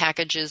those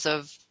packages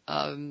of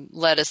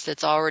lettuce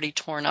that's already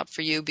torn up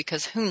for you,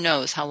 because who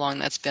knows how long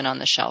that's been on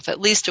the shelf, at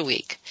least a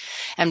week.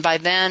 And by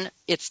then,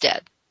 it's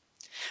dead.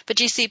 But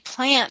you see,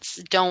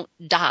 plants don't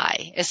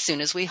die as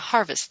soon as we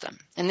harvest them.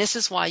 And this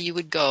is why you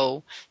would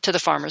go to the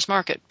farmer's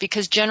market,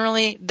 because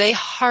generally they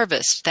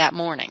harvest that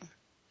morning.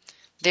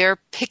 They're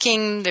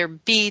picking their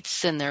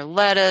beets and their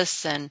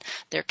lettuce and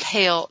their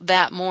kale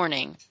that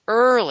morning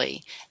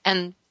early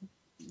and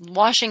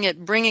washing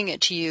it, bringing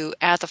it to you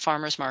at the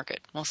farmer's market.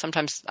 Well,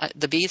 sometimes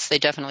the beets, they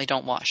definitely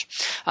don't wash.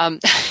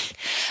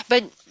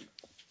 But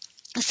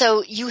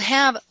so you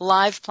have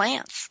live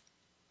plants.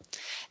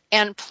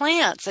 And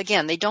plants,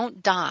 again, they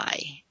don't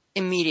die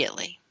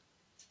immediately.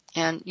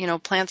 And,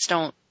 plants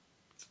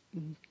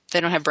they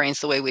don't have brains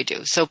the way we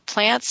do. So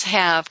plants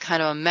have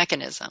kind of a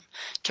mechanism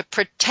to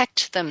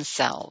protect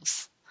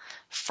themselves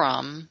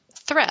from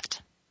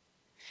threat.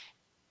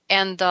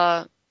 And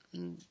the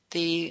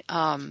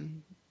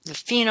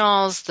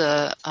phenols,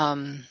 the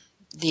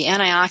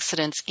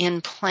antioxidants in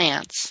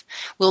plants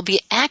will be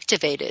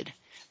activated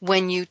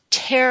when you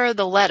tear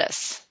the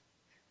lettuce.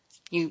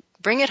 You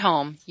bring it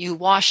home, you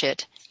wash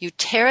it, you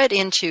tear it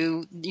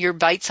into your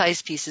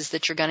bite-sized pieces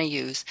that you're going to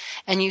use,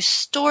 and you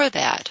store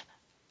that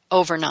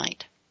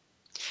overnight.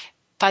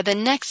 By the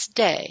next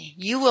day,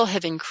 you will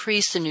have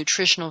increased the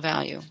nutritional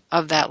value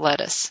of that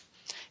lettuce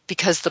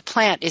because the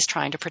plant is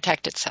trying to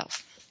protect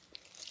itself.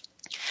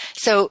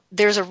 So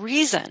there's a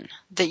reason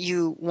that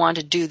you want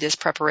to do this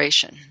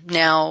preparation.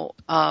 Now,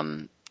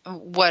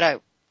 what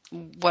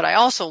I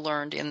also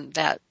learned in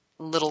that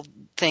little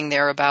thing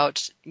there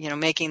about,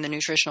 making the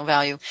nutritional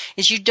value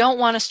is you don't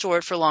want to store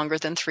it for longer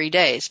than 3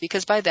 days,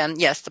 because by then,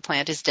 yes, the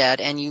plant is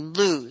dead and you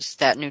lose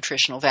that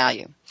nutritional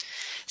value.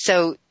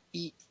 So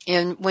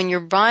when you're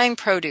buying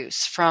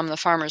produce from the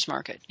farmer's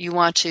market, you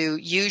want to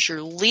use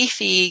your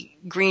leafy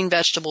green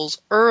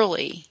vegetables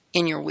early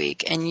in your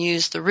week and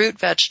use the root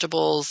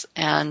vegetables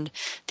and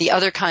the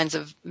other kinds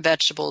of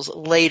vegetables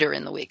later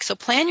in the week. So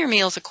plan your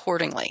meals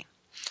accordingly.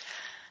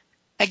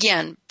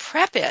 Again,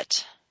 prep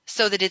it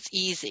so that it's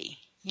easy.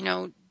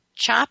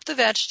 Chop the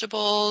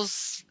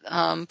vegetables,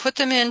 put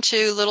them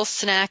into little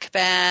snack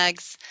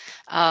bags,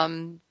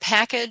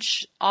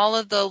 package all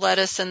of the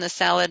lettuce and the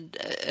salad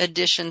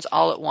additions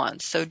all at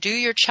once. So do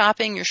your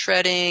chopping, your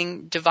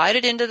shredding, divide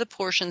it into the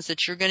portions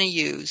that you're going to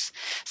use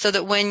so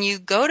that when you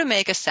go to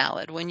make a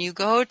salad, when you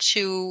go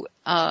to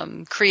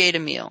create a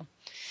meal,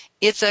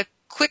 it's a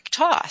quick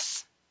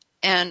toss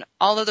and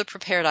all of the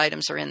prepared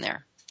items are in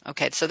there.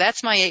 Okay, so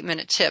that's my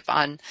 8-minute tip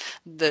on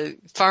the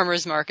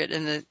farmer's market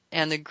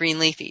and the green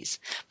leafies.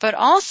 But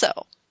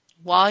also,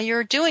 while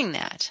you're doing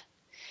that,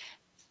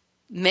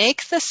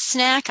 make the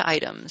snack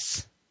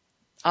items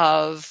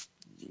of,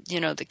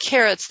 the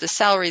carrots, the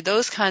celery,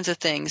 those kinds of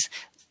things,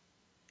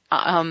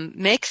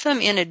 make them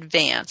in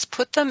advance.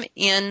 Put them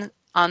in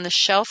on the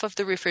shelf of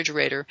the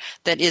refrigerator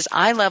that is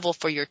eye level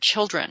for your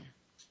children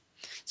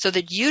so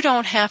that you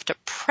don't have to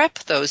prep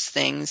those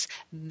things.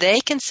 They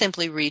can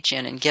simply reach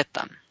in and get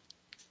them.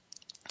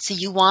 So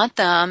you want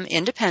them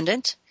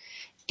independent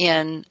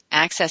in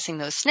accessing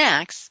those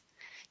snacks.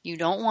 You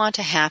don't want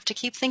to have to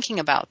keep thinking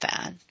about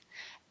that.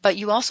 But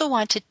you also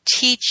want to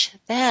teach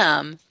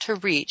them to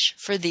reach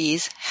for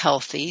these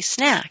healthy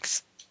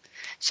snacks.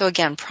 So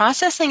again,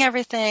 processing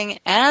everything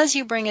as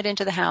you bring it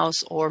into the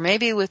house, or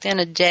maybe within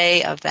a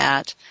day of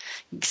that,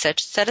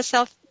 set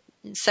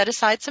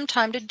aside some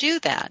time to do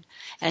that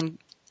and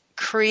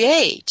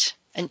create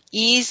an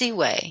easy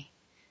way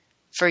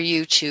for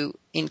you to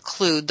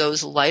include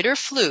those lighter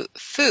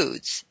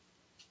foods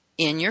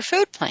in your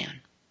food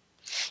plan.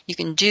 You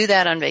can do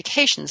that on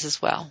vacations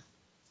as well.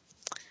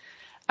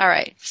 All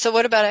right, so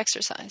what about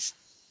exercise?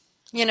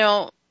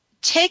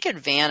 Take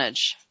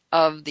advantage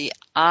of the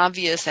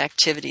obvious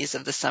activities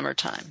of the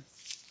summertime.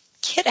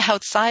 Get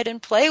outside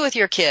and play with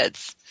your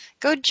kids.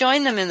 Go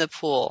join them in the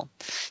pool.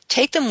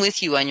 Take them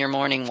with you on your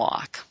morning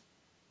walk.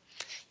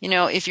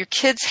 If your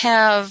kids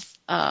have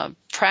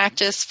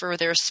practice for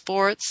their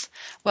sports,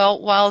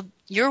 well, while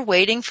you're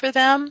waiting for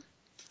them,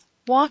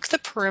 walk the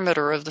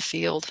perimeter of the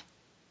field.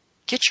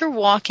 Get your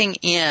walking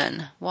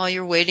in while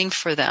you're waiting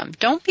for them.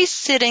 Don't be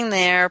sitting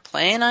there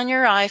playing on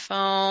your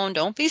iPhone.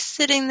 Don't be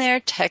sitting there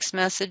text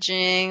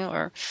messaging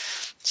or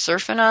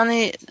surfing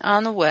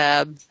on the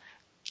web.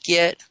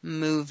 Get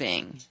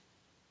moving.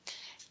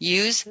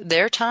 Use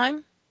their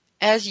time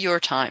as your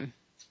time.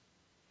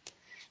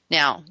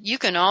 Now, you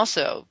can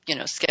also,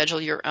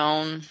 schedule your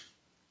own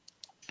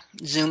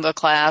Zumba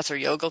class or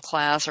yoga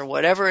class or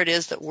whatever it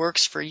is that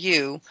works for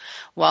you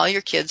while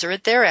your kids are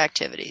at their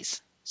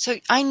activities. So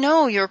I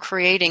know you're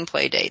creating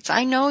play dates.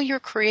 I know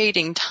you're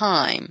creating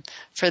time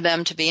for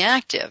them to be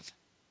active.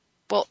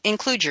 Well,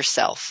 include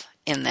yourself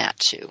in that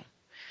too.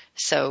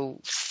 So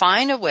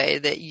find a way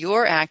that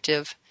you're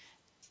active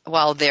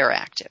while they're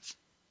active.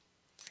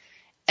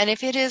 And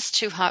if it is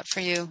too hot for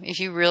you,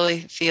 if you really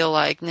feel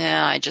like,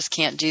 nah, I just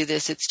can't do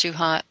this, it's too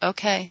hot,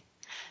 okay,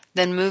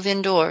 then move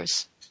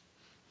indoors.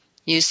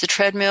 Use the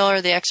treadmill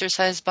or the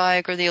exercise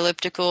bike or the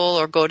elliptical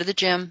or go to the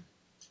gym.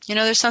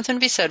 There's something to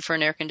be said for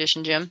an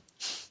air-conditioned gym.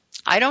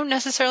 I don't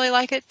necessarily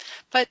like it,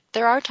 but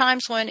there are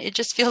times when it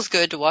just feels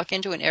good to walk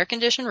into an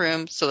air-conditioned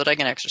room so that I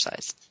can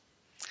exercise.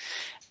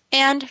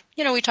 And,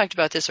 we talked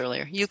about this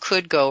earlier. You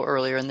could go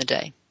earlier in the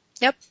day.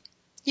 Yep,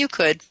 you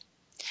could.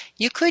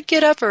 You could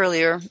get up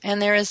earlier,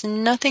 and there is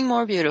nothing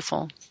more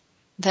beautiful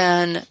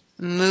than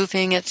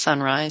moving at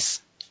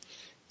sunrise.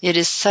 It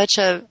is such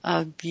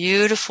a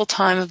beautiful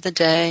time of the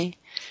day,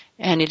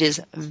 and it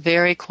is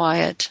very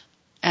quiet,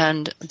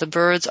 and the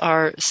birds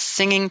are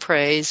singing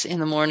praise in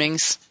the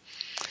mornings.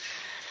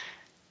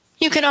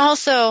 You can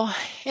also,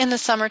 in the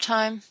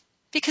summertime,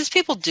 because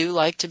people do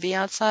like to be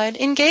outside,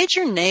 engage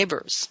your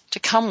neighbors to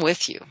come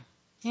with you.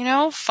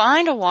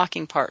 Find a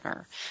walking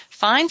partner.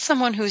 Find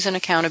someone who's an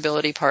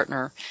accountability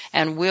partner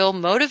and will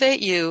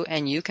motivate you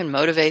and you can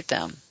motivate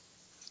them.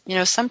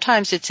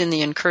 Sometimes it's in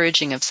the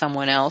encouraging of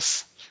someone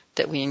else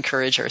that we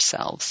encourage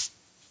ourselves.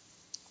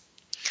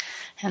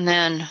 And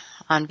then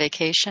on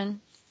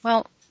vacation,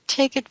 well,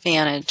 take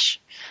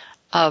advantage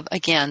of,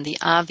 again, the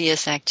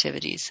obvious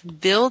activities.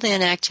 Build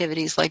in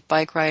activities like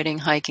bike riding,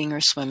 hiking, or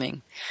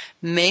swimming.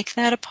 Make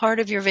that a part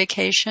of your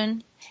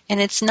vacation, and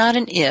it's not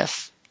an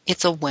if,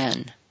 it's a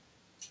when.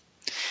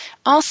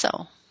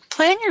 Also,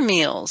 plan your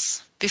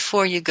meals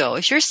before you go.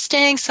 If you're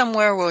staying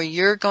somewhere where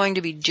you're going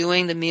to be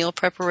doing the meal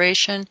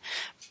preparation,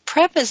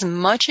 prep as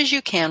much as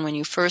you can when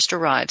you first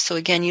arrive. So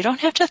again, you don't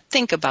have to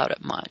think about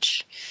it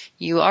much.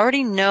 You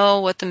already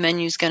know what the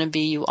menu's going to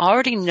be. You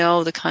already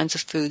know the kinds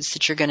of foods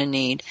that you're going to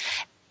need.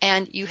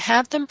 And you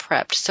have them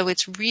prepped, so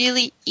it's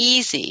really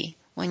easy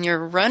when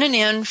you're running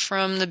in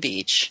from the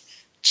beach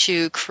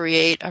to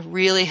create a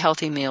really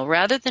healthy meal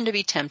rather than to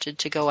be tempted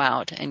to go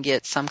out and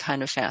get some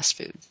kind of fast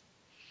food.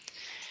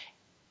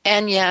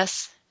 And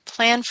yes,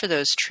 plan for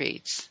those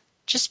treats.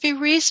 Just be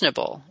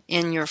reasonable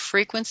in your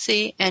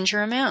frequency and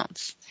your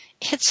amounts.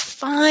 It's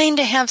fine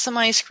to have some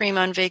ice cream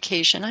on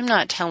vacation. I'm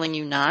not telling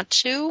you not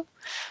to,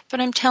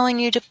 but I'm telling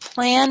you to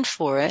plan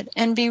for it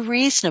and be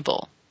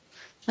reasonable.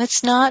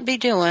 Let's not be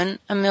doing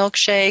a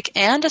milkshake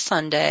and a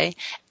sundae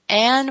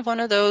and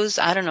one of those,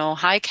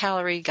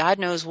 high-calorie, God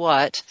knows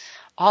what,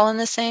 all in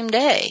the same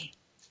day.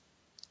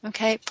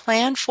 Okay,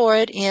 plan for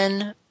it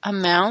in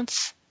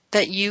amounts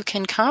that you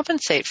can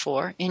compensate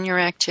for in your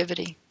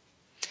activity.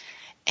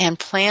 And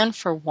plan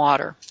for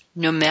water.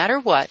 No matter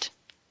what,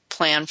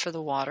 plan for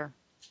the water.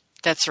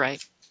 That's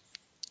right.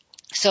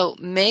 So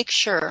make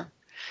sure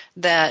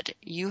that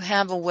you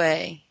have a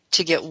way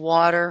to get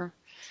water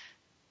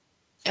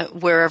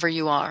wherever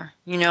you are.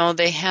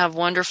 They have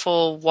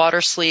wonderful water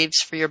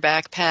sleeves for your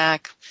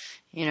backpack.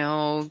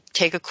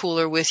 Take a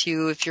cooler with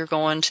you if you're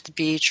going to the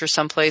beach or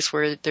someplace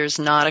where there's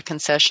not a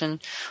concession.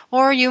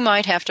 Or you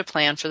might have to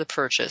plan for the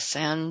purchase,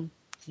 and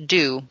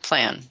do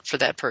plan for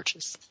that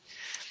purchase.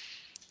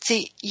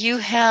 See, you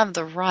have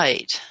the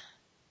right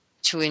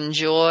to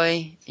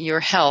enjoy your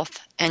health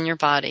and your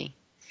body,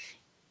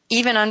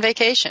 even on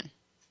vacation.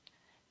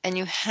 And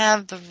you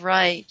have the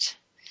right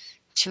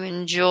to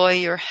enjoy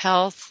your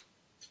health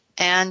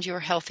and your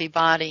healthy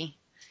body,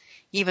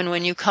 even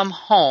when you come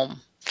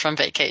home from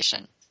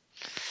vacation.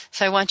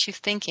 So I want you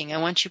thinking, I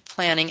want you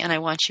planning, and I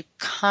want you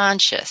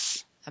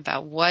conscious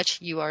about what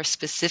you are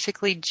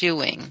specifically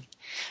doing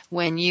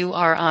when you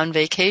are on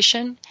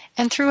vacation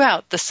and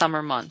throughout the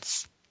summer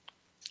months.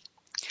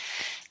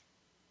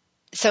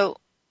 So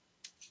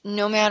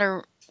no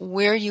matter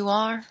where you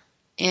are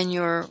in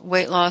your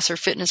weight loss or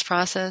fitness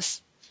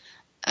process,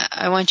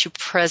 I want you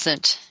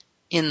present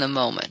in the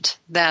moment.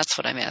 That's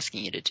what I'm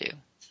asking you to do.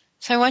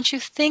 So I want you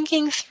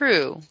thinking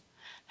through,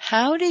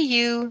 how do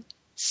you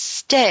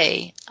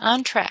stay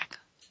on track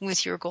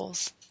with your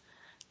goals?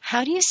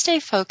 How do you stay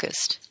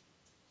focused,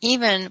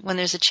 even when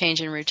there's a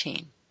change in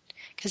routine?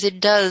 Because it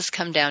does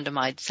come down to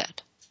mindset.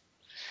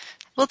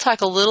 We'll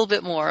talk a little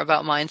bit more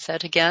about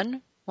mindset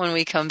again when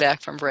we come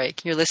back from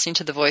break. You're listening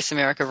to the Voice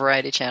America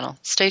Variety Channel.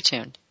 Stay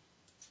tuned.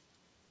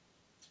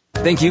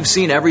 Think you've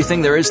seen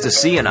everything there is to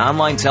see in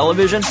online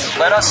television?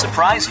 Let us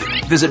surprise you.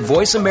 Visit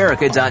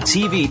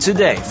voiceamerica.tv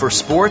today for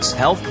sports,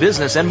 health,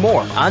 business, and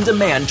more on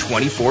demand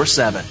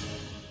 24/7.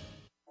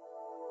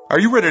 Are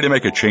you ready to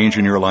make a change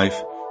in your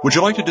life? Would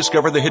you like to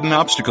discover the hidden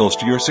obstacles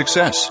to your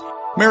success?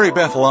 Mary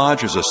Beth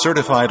Lodge is a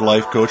certified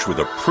life coach with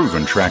a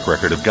proven track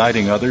record of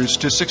guiding others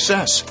to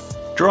success.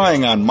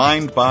 Drawing on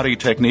mind-body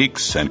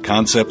techniques and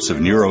concepts of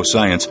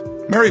neuroscience,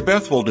 Mary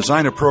Beth will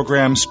design a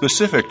program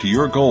specific to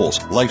your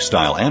goals,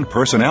 lifestyle, and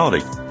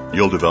personality.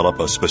 You'll develop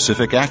a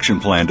specific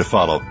action plan to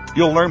follow.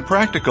 You'll learn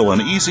practical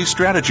and easy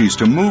strategies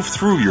to move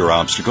through your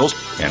obstacles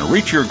and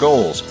reach your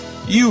goals.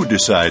 You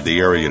decide the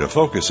area to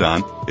focus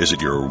on. Is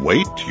it your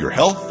weight, your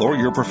health, or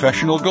your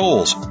professional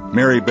goals?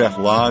 Mary Beth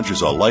Lodge is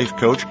a life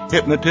coach,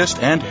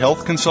 hypnotist, and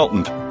health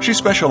consultant. She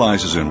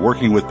specializes in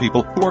working with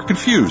people who are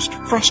confused,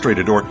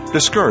 frustrated, or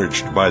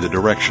discouraged by the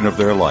direction of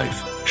their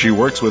life. She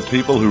works with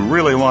people who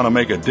really want to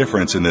make a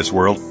difference in this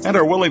world and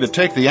are willing to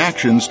take the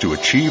actions to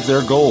achieve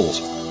their goals.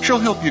 She'll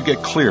help you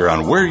get clear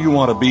on where you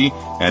want to be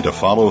and to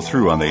follow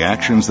through on the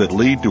actions that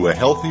lead to a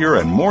healthier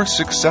and more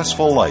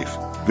successful life.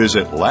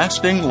 Visit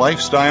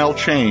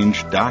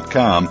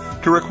lastinglifestylechange.com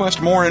to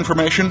request more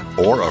information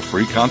or a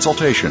free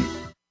consultation.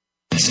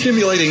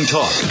 Stimulating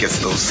talk gets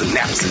those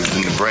synapses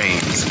in the brain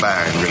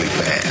firing really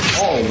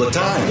fast. All the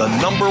time. The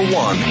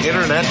 #1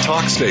 Internet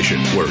talk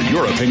station where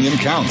your opinion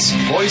counts.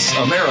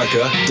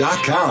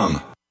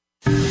 VoiceAmerica.com.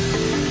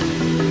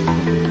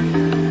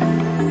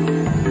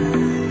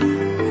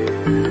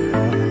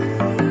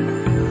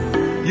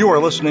 You are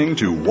listening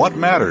to What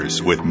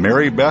Matters with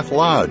Mary Beth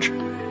Lodge.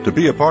 To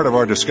be a part of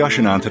our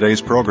discussion on today's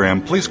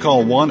program, please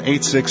call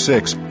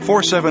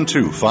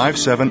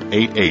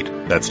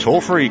 1-866-472-5788. That's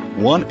toll-free,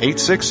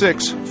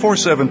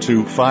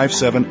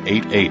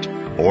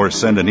 1-866-472-5788. Or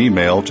send an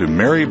email to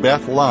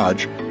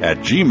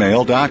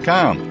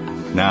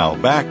marybethlodge@gmail.com. Now,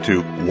 back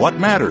to What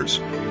Matters.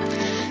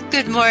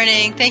 Good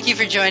morning. Thank you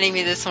for joining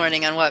me this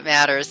morning on What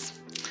Matters.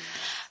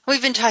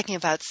 We've been talking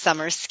about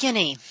summer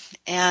skinny,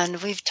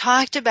 and we've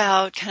talked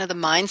about kind of the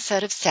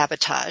mindset of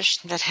sabotage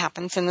that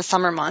happens in the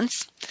summer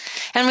months.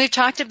 And we've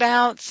talked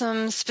about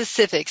some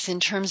specifics in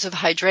terms of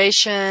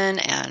hydration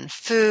and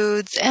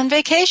foods and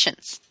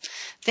vacations,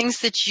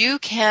 things that you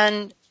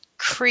can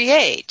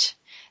create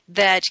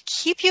that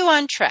keep you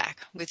on track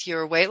with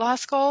your weight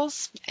loss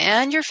goals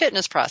and your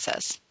fitness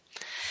process.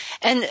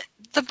 And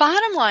the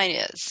bottom line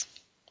is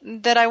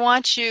that I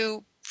want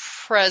you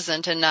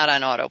present and not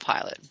on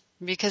autopilot,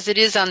 because it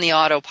is on the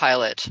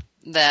autopilot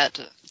that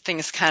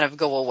things kind of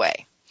go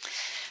away.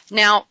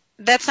 Now,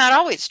 that's not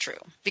always true,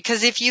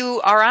 because if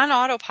you are on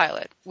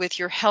autopilot with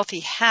your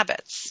healthy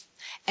habits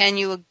and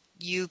you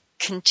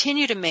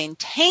continue to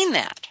maintain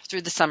that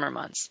through the summer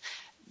months,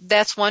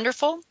 that's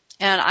wonderful,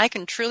 and I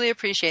can truly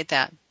appreciate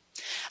that.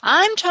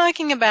 I'm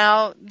talking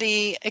about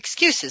the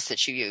excuses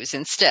that you use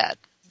instead.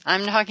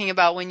 I'm talking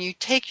about when you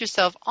take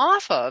yourself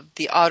off of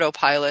the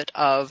autopilot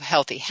of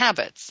healthy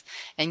habits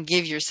and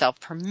give yourself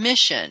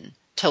permission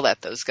to let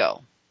those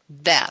go.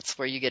 That's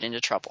where you get into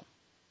trouble.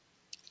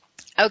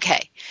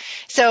 Okay,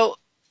 so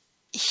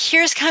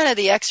here's kind of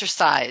the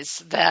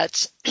exercise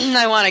that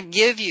I want to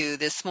give you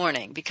this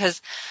morning,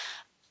 because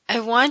I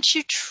want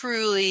you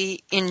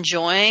truly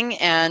enjoying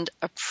and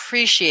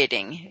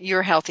appreciating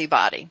your healthy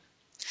body.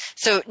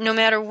 So no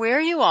matter where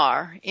you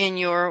are in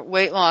your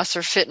weight loss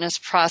or fitness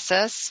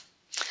process,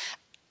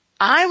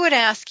 I would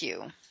ask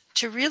you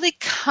to really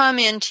come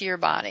into your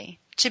body,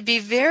 to be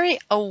very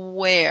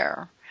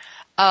aware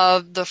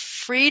of the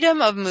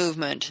freedom of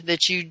movement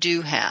that you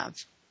do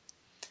have,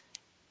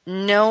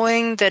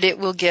 knowing that it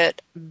will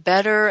get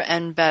better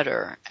and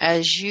better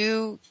as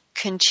you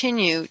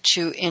continue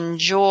to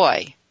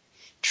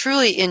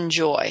truly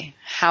enjoy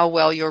how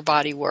well your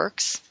body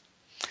works,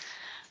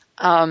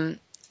 and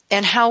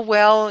how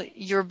well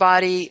your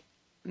body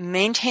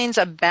maintains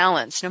a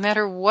balance no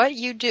matter what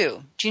you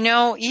do. Do you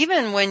know,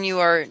 even when you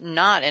are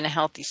not in a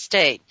healthy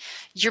state,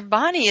 your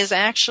body is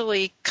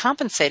actually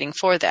compensating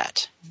for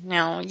that.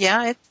 Now,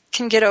 yeah, it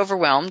can get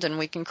overwhelmed and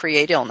we can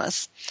create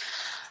illness.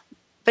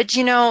 But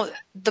you know,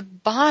 the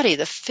body,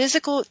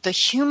 the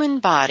human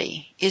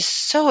body is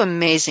so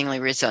amazingly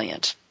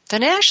resilient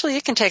that actually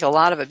it can take a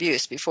lot of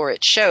abuse before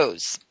it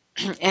shows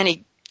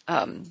any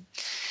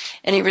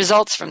any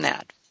results from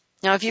that.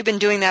 Now, if you've been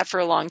doing that for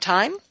a long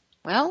time,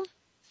 well,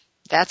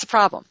 that's a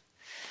problem.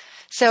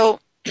 So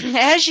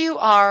as you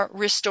are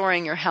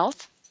restoring your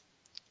health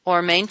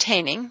or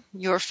maintaining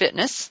your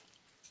fitness,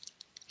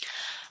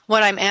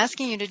 what I'm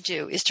asking you to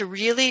do is to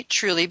really,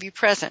 truly be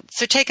present.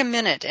 So take a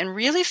minute and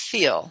really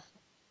feel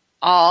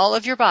all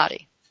of your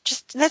body.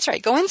 That's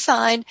right, go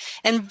inside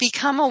and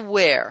become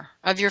aware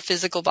of your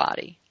physical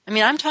body. I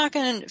mean, I'm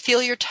talking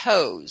feel your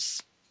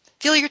toes.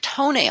 Feel your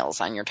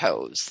toenails on your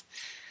toes.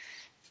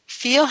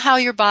 Feel how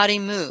your body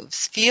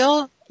moves.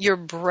 Feel your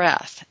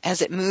breath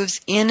as it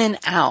moves in and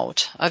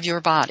out of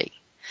your body.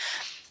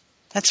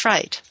 That's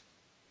right.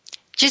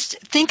 Just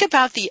think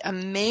about the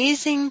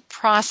amazing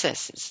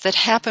processes that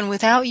happen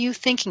without you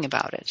thinking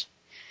about it.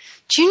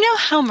 Do you know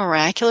how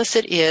miraculous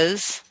it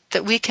is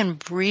that we can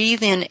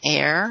breathe in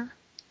air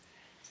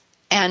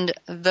and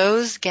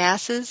those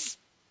gases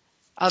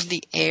of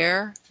the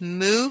air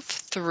move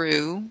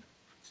through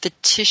the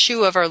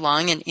tissue of our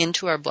lung and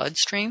into our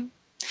bloodstream?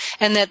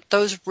 And that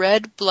those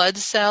red blood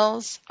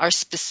cells are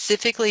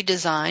specifically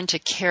designed to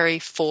carry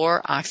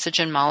 4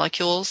 oxygen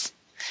molecules,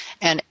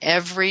 and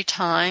every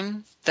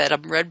time that a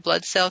red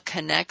blood cell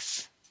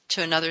connects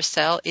to another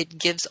cell, it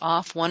gives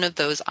off one of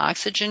those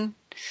oxygen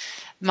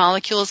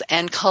molecules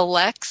and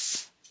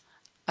collects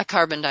a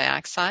carbon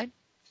dioxide.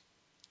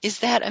 Is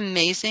that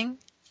amazing?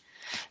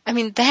 I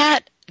mean,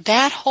 that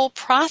whole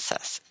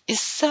process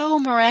is so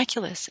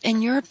miraculous,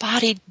 and your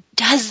body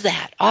does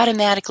that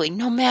automatically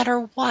no matter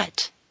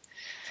what.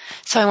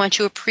 So I want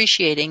you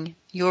appreciating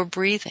your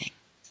breathing.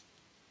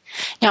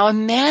 Now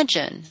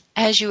imagine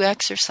as you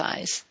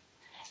exercise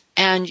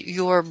and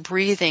you're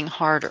breathing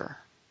harder.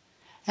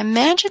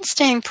 Imagine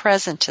staying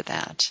present to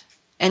that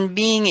and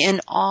being in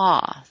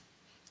awe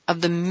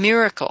of the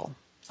miracle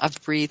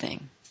of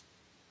breathing.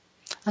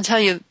 I'll tell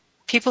you,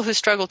 people who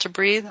struggle to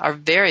breathe are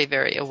very,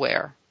 very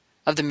aware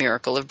of the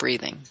miracle of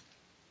breathing.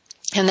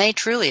 And they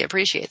truly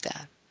appreciate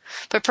that.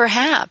 But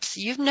perhaps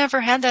you've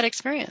never had that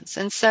experience.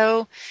 And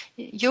so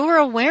your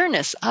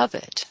awareness of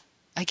it,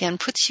 again,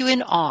 puts you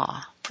in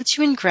awe, puts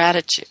you in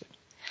gratitude,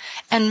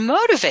 and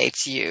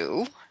motivates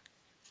you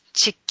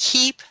to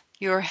keep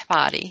your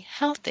body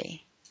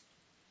healthy.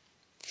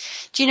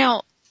 Do you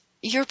know,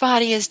 your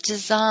body is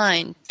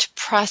designed to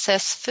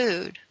process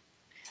food.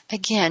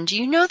 Again, do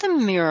you know the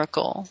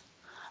miracle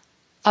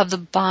of the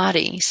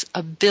body's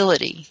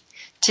ability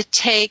to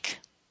take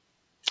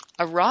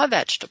a raw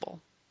vegetable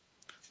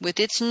with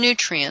its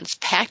nutrients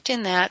packed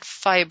in that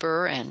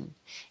fiber and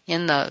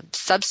in the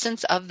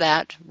substance of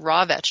that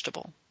raw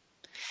vegetable,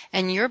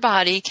 and your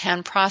body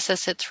can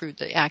process it through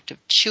the act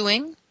of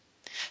chewing,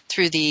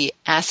 through the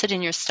acid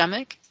in your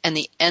stomach and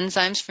the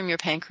enzymes from your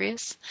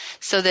pancreas,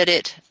 so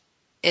that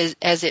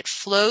as it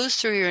flows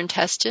through your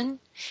intestine,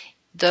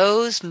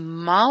 those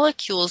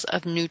molecules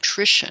of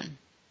nutrition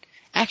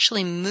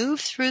actually move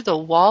through the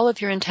wall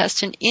of your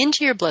intestine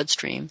into your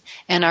bloodstream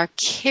and are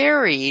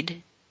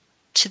carried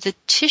to the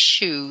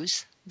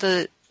tissues,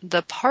 the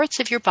parts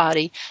of your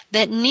body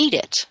that need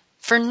it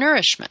for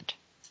nourishment,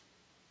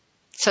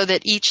 so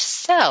that each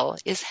cell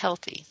is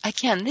healthy.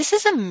 Again, this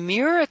is a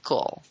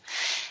miracle.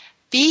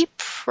 Be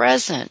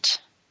present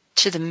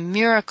to the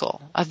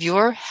miracle of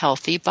your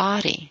healthy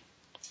body.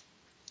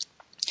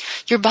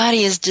 Your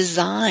body is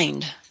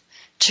designed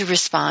to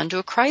respond to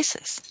a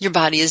crisis. Your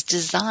body is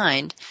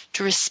designed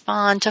to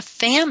respond to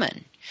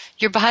famine.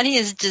 Your body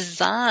is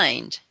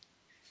designed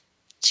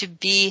to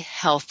be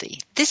healthy.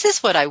 This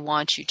is what I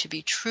want you to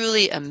be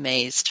truly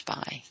amazed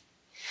by.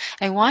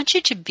 I want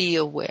you to be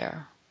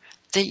aware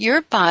that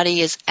your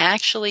body is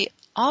actually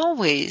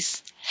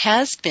always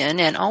has been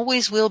and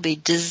always will be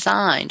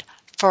designed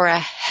for a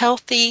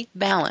healthy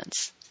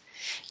balance.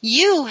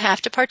 You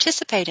have to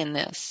participate in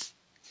this.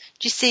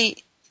 You see,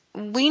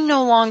 we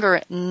no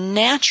longer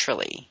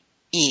naturally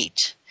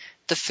eat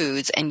the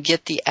foods and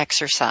get the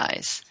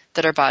exercise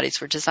that our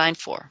bodies were designed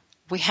for.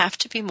 We have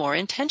to be more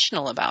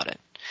intentional about it.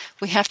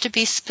 We have to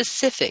be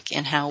specific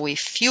in how we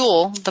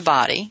fuel the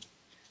body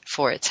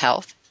for its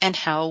health and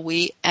how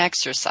we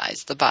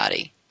exercise the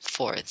body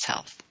for its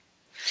health.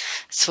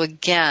 So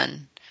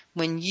again,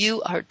 when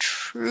you are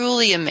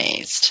truly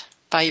amazed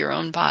by your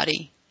own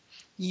body,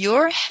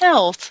 your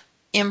health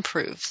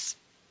improves.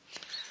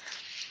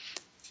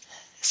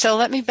 So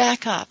let me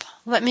back up.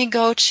 Let me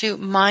go to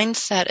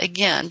mindset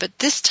again, but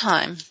this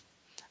time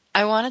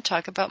I want to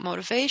talk about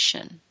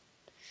motivation.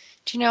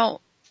 Do you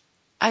know,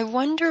 I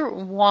wonder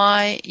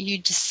why you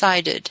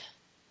decided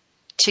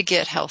to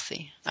get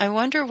healthy. I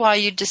wonder why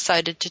you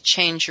decided to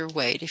change your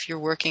weight if you're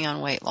working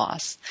on weight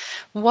loss.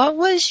 What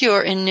was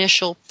your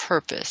initial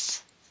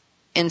purpose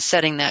in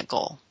setting that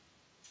goal?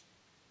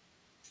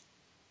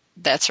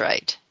 That's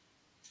right.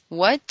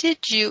 What did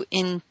you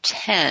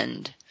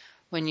intend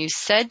when you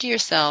said to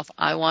yourself,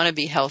 I want to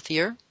be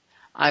healthier,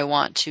 I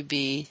want to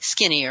be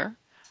skinnier,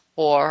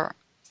 or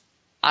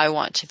I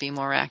want to be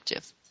more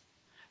active?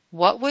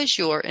 What was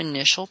your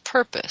initial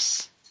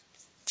purpose?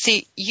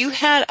 See, you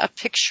had a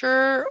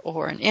picture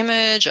or an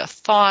image, a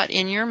thought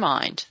in your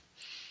mind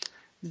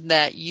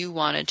that you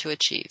wanted to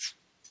achieve.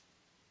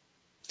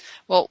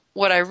 Well,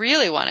 what I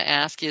really want to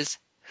ask is,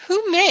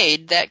 who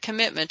made that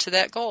commitment to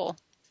that goal?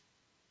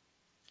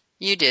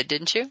 You did,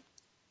 didn't you?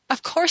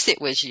 Of course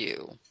it was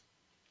you.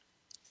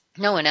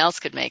 No one else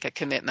could make a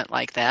commitment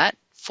like that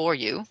for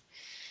you.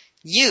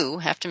 You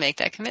have to make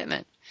that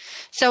commitment.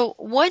 So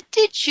what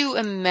did you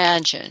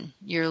imagine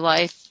your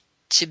life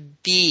to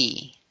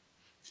be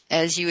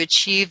as you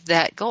achieved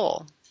that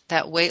goal,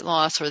 that weight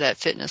loss or that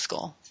fitness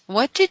goal?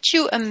 What did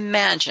you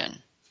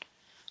imagine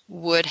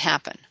would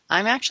happen?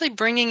 I'm actually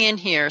bringing in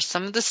here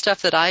some of the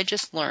stuff that I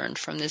just learned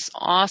from this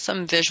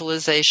awesome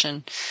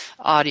visualization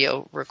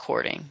audio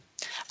recording.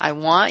 I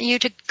want you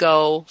to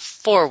go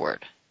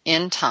forward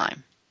in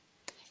time.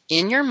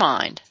 In your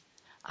mind,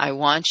 I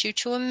want you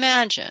to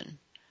imagine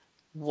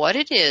what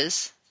it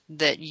is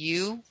that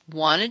you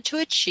wanted to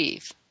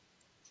achieve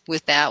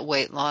with that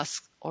weight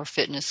loss or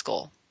fitness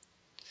goal.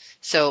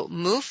 So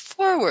move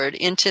forward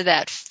into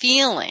that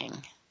feeling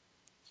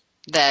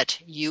that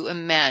you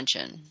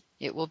imagine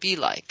it will be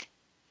like.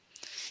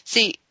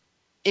 See,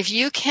 if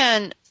you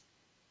can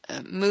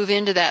move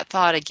into that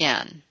thought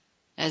again,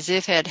 as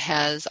if it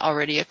has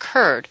already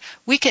occurred,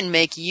 we can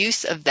make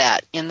use of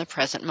that in the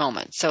present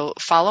moment. So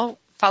follow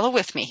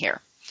with me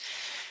here.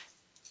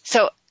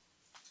 So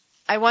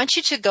I want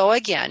you to go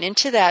again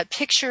into that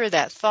picture,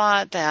 that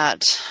thought,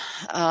 that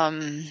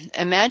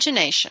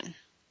imagination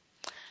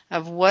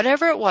of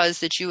whatever it was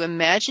that you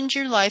imagined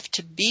your life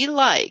to be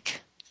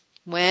like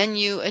when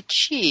you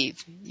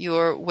achieve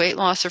your weight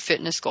loss or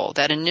fitness goal,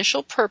 that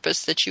initial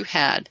purpose that you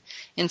had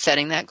in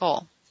setting that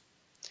goal.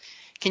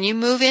 Can you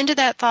move into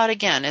that thought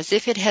again as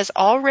if it has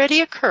already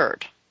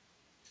occurred?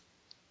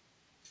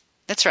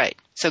 That's right.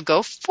 So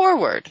go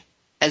forward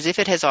as if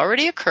it has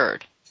already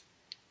occurred.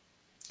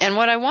 And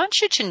what I want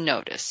you to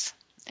notice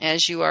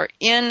as you are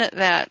in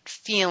that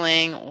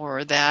feeling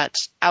or that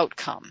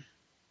outcome,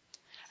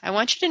 I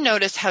want you to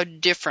notice how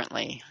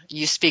differently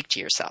you speak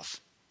to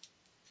yourself.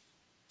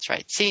 That's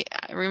right. See,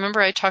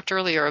 remember I talked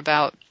earlier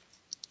about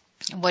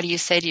what do you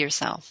say to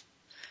yourself?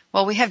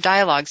 Well, we have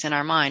dialogues in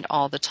our mind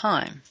all the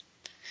time.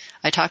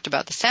 I talked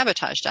about the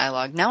sabotage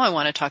dialogue. Now I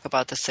want to talk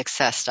about the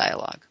success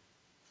dialogue.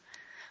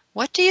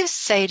 What do you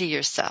say to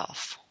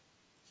yourself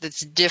that's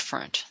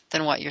different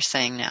than what you're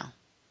saying now?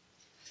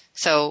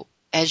 So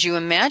as you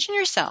imagine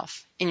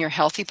yourself in your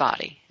healthy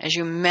body, as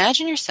you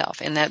imagine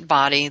yourself in that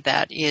body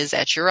that is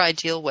at your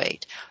ideal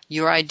weight,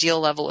 your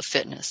ideal level of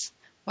fitness,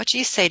 what do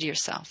you say to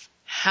yourself?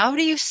 How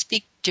do you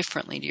speak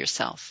differently to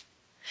yourself?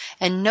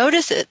 And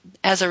notice it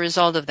as a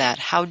result of that,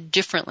 how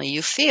differently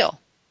you feel.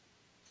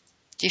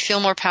 Do you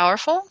feel more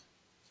powerful?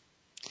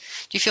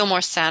 Do you feel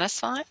more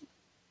satisfied?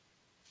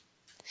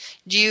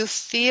 Do you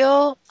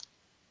feel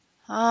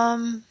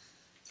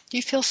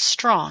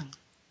strong?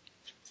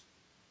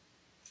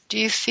 Do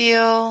you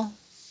feel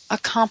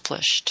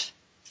accomplished?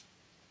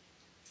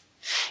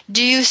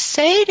 Do you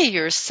say to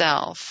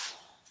yourself,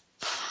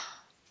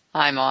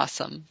 I'm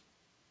awesome.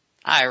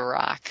 I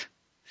rock.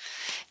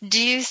 Do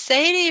you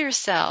say to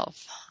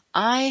yourself,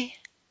 I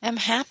am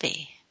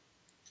happy?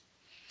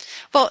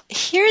 Well,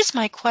 here's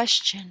my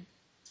question.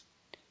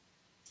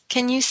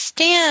 Can you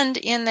stand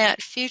in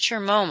that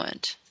future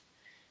moment,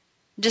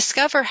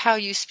 discover how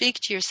you speak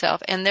to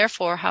yourself and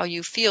therefore how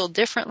you feel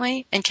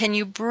differently, and can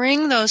you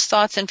bring those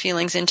thoughts and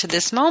feelings into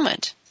this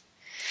moment?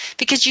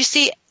 Because you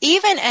see,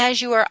 even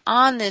as you are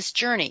on this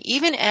journey,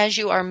 even as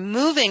you are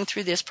moving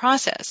through this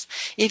process,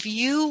 if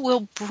you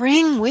will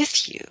bring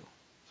with you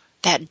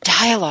that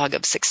dialogue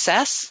of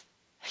success,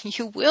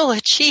 you will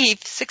achieve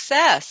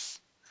success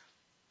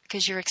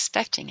because you're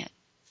expecting it,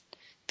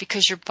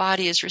 because your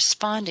body is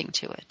responding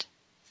to it,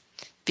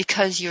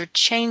 because you're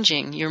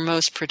changing your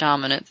most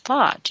predominant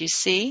thought. Do you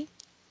see?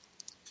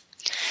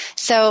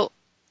 So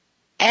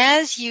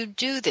as you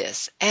do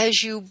this,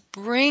 as you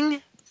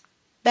bring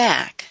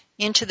back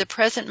into the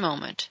present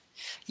moment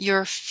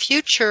your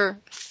future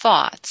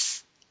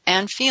thoughts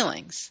and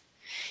feelings,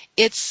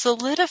 it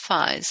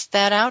solidifies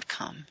that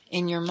outcome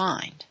in your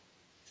mind.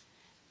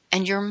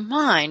 And your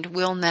mind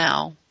will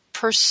now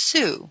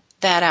pursue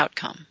that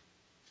outcome.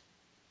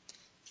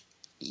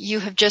 You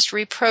have just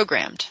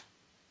reprogrammed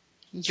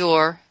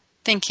your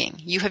thinking.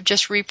 You have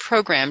just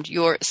reprogrammed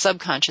your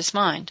subconscious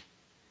mind.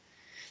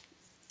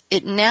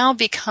 It now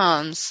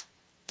becomes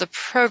the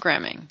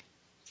programming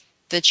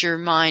that your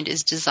mind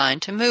is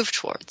designed to move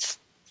towards.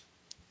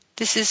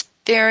 This is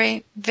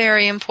very,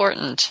 very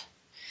important.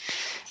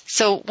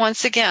 So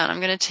once again,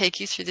 I'm going to take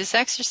you through this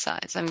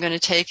exercise. I'm going to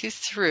take you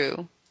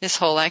through this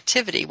whole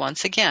activity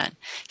once again.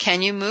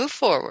 Can you move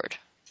forward?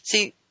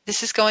 See,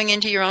 this is going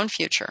into your own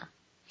future.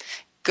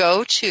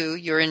 Go to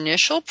your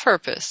initial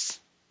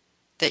purpose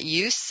that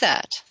you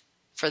set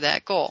for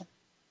that goal.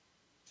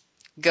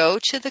 Go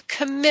to the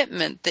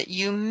commitment that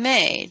you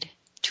made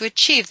to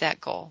achieve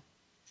that goal.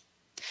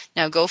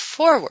 Now go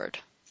forward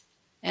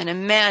and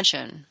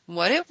imagine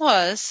what it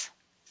was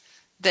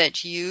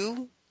that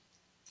you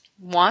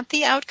want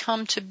the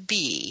outcome to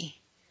be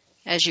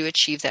as you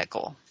achieve that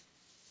goal.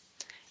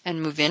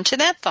 And move into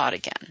that thought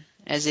again,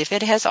 as if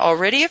it has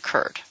already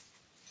occurred.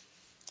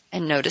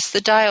 And notice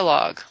the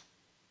dialogue.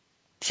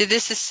 See,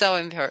 this is so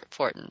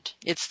important.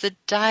 It's the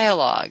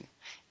dialogue,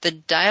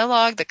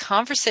 the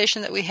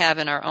conversation that we have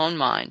in our own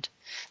mind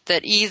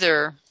that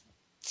either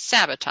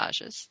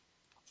sabotages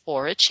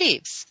or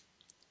achieves.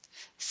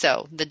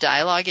 So, the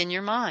dialogue in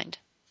your mind.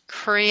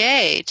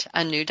 Create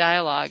a new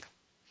dialogue.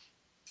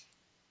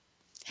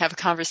 Have a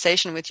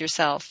conversation with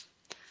yourself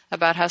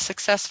about how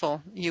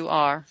successful you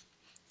are,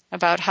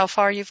 about how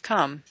far you've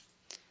come,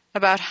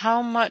 about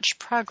how much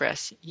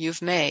progress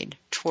you've made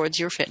towards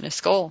your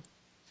fitness goal.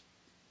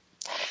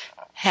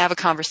 Have a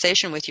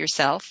conversation with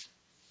yourself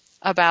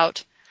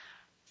about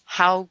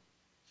how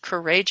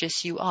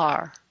courageous you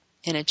are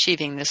in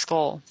achieving this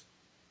goal.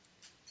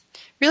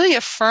 Really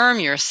affirm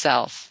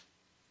yourself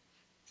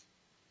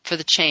for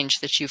the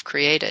change that you've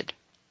created.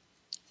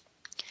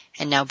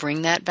 And now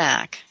bring that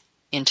back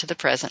into the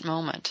present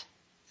moment.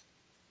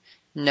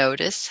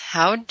 Notice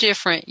how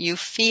different you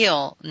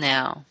feel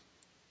now.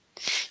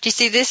 Do you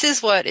see, this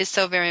is what is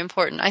so very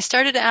important. I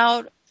started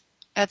out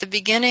at the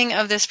beginning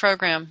of this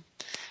program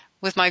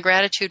with my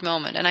gratitude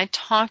moment, and I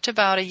talked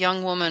about a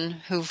young woman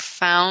who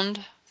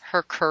found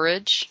her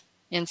courage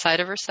inside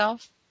of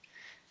herself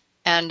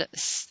and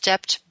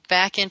stepped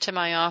back into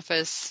my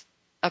office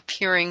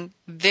appearing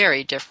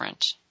very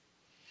different.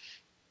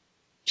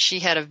 She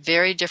had a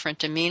very different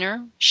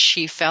demeanor.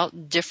 She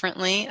felt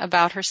differently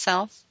about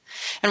herself.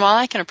 And while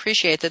I can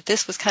appreciate that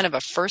this was kind of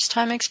a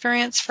first-time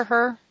experience for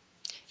her,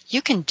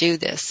 you can do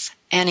this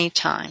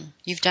anytime.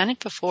 You've done it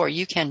before.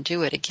 You can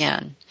do it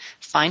again.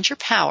 Find your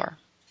power.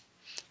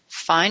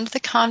 Find the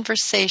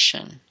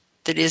conversation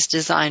that is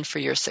designed for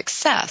your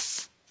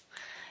success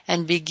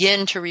and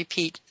begin to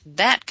repeat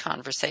that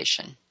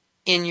conversation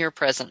in your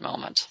present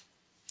moment.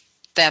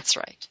 That's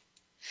right.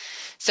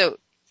 So,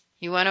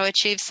 you want to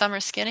achieve summer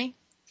skinny?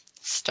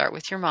 Start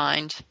with your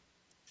mind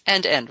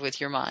and end with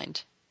your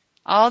mind.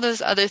 All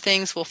those other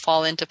things will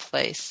fall into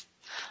place.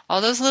 All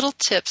those little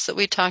tips that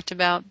we talked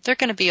about, they're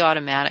going to be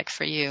automatic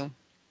for you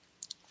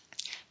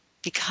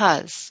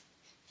because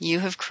you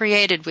have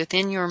created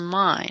within your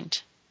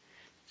mind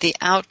the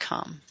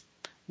outcome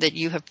that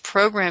you have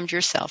programmed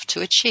yourself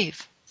to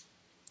achieve.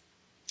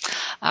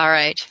 All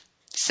right,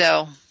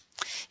 so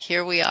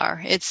here we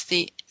are. It's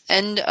the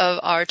end of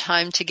our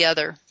time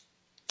together.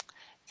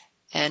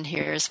 And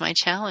here's my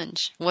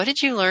challenge. What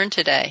did you learn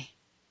today?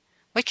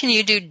 What can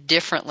you do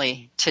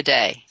differently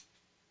today,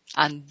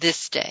 on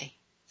this day?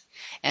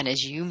 And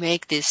as you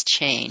make this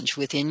change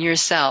within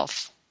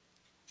yourself,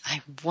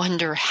 I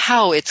wonder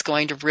how it's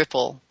going to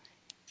ripple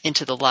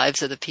into the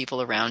lives of the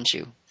people around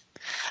you.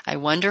 I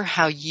wonder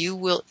how you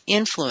will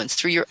influence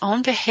through your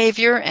own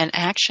behavior and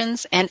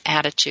actions and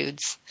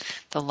attitudes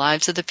the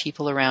lives of the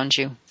people around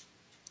you.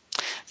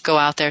 Go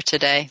out there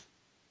today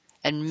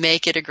and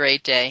make it a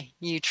great day.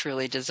 You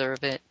truly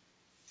deserve it.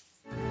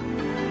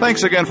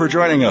 Thanks again for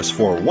joining us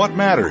for What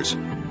Matters.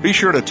 Be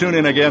sure to tune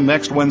in again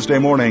next Wednesday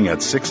morning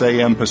at 6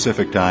 a.m.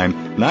 Pacific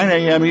Time, 9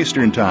 a.m.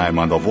 Eastern Time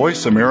on the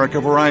Voice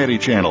America Variety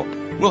Channel.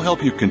 We'll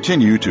help you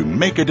continue to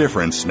make a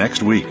difference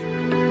next week.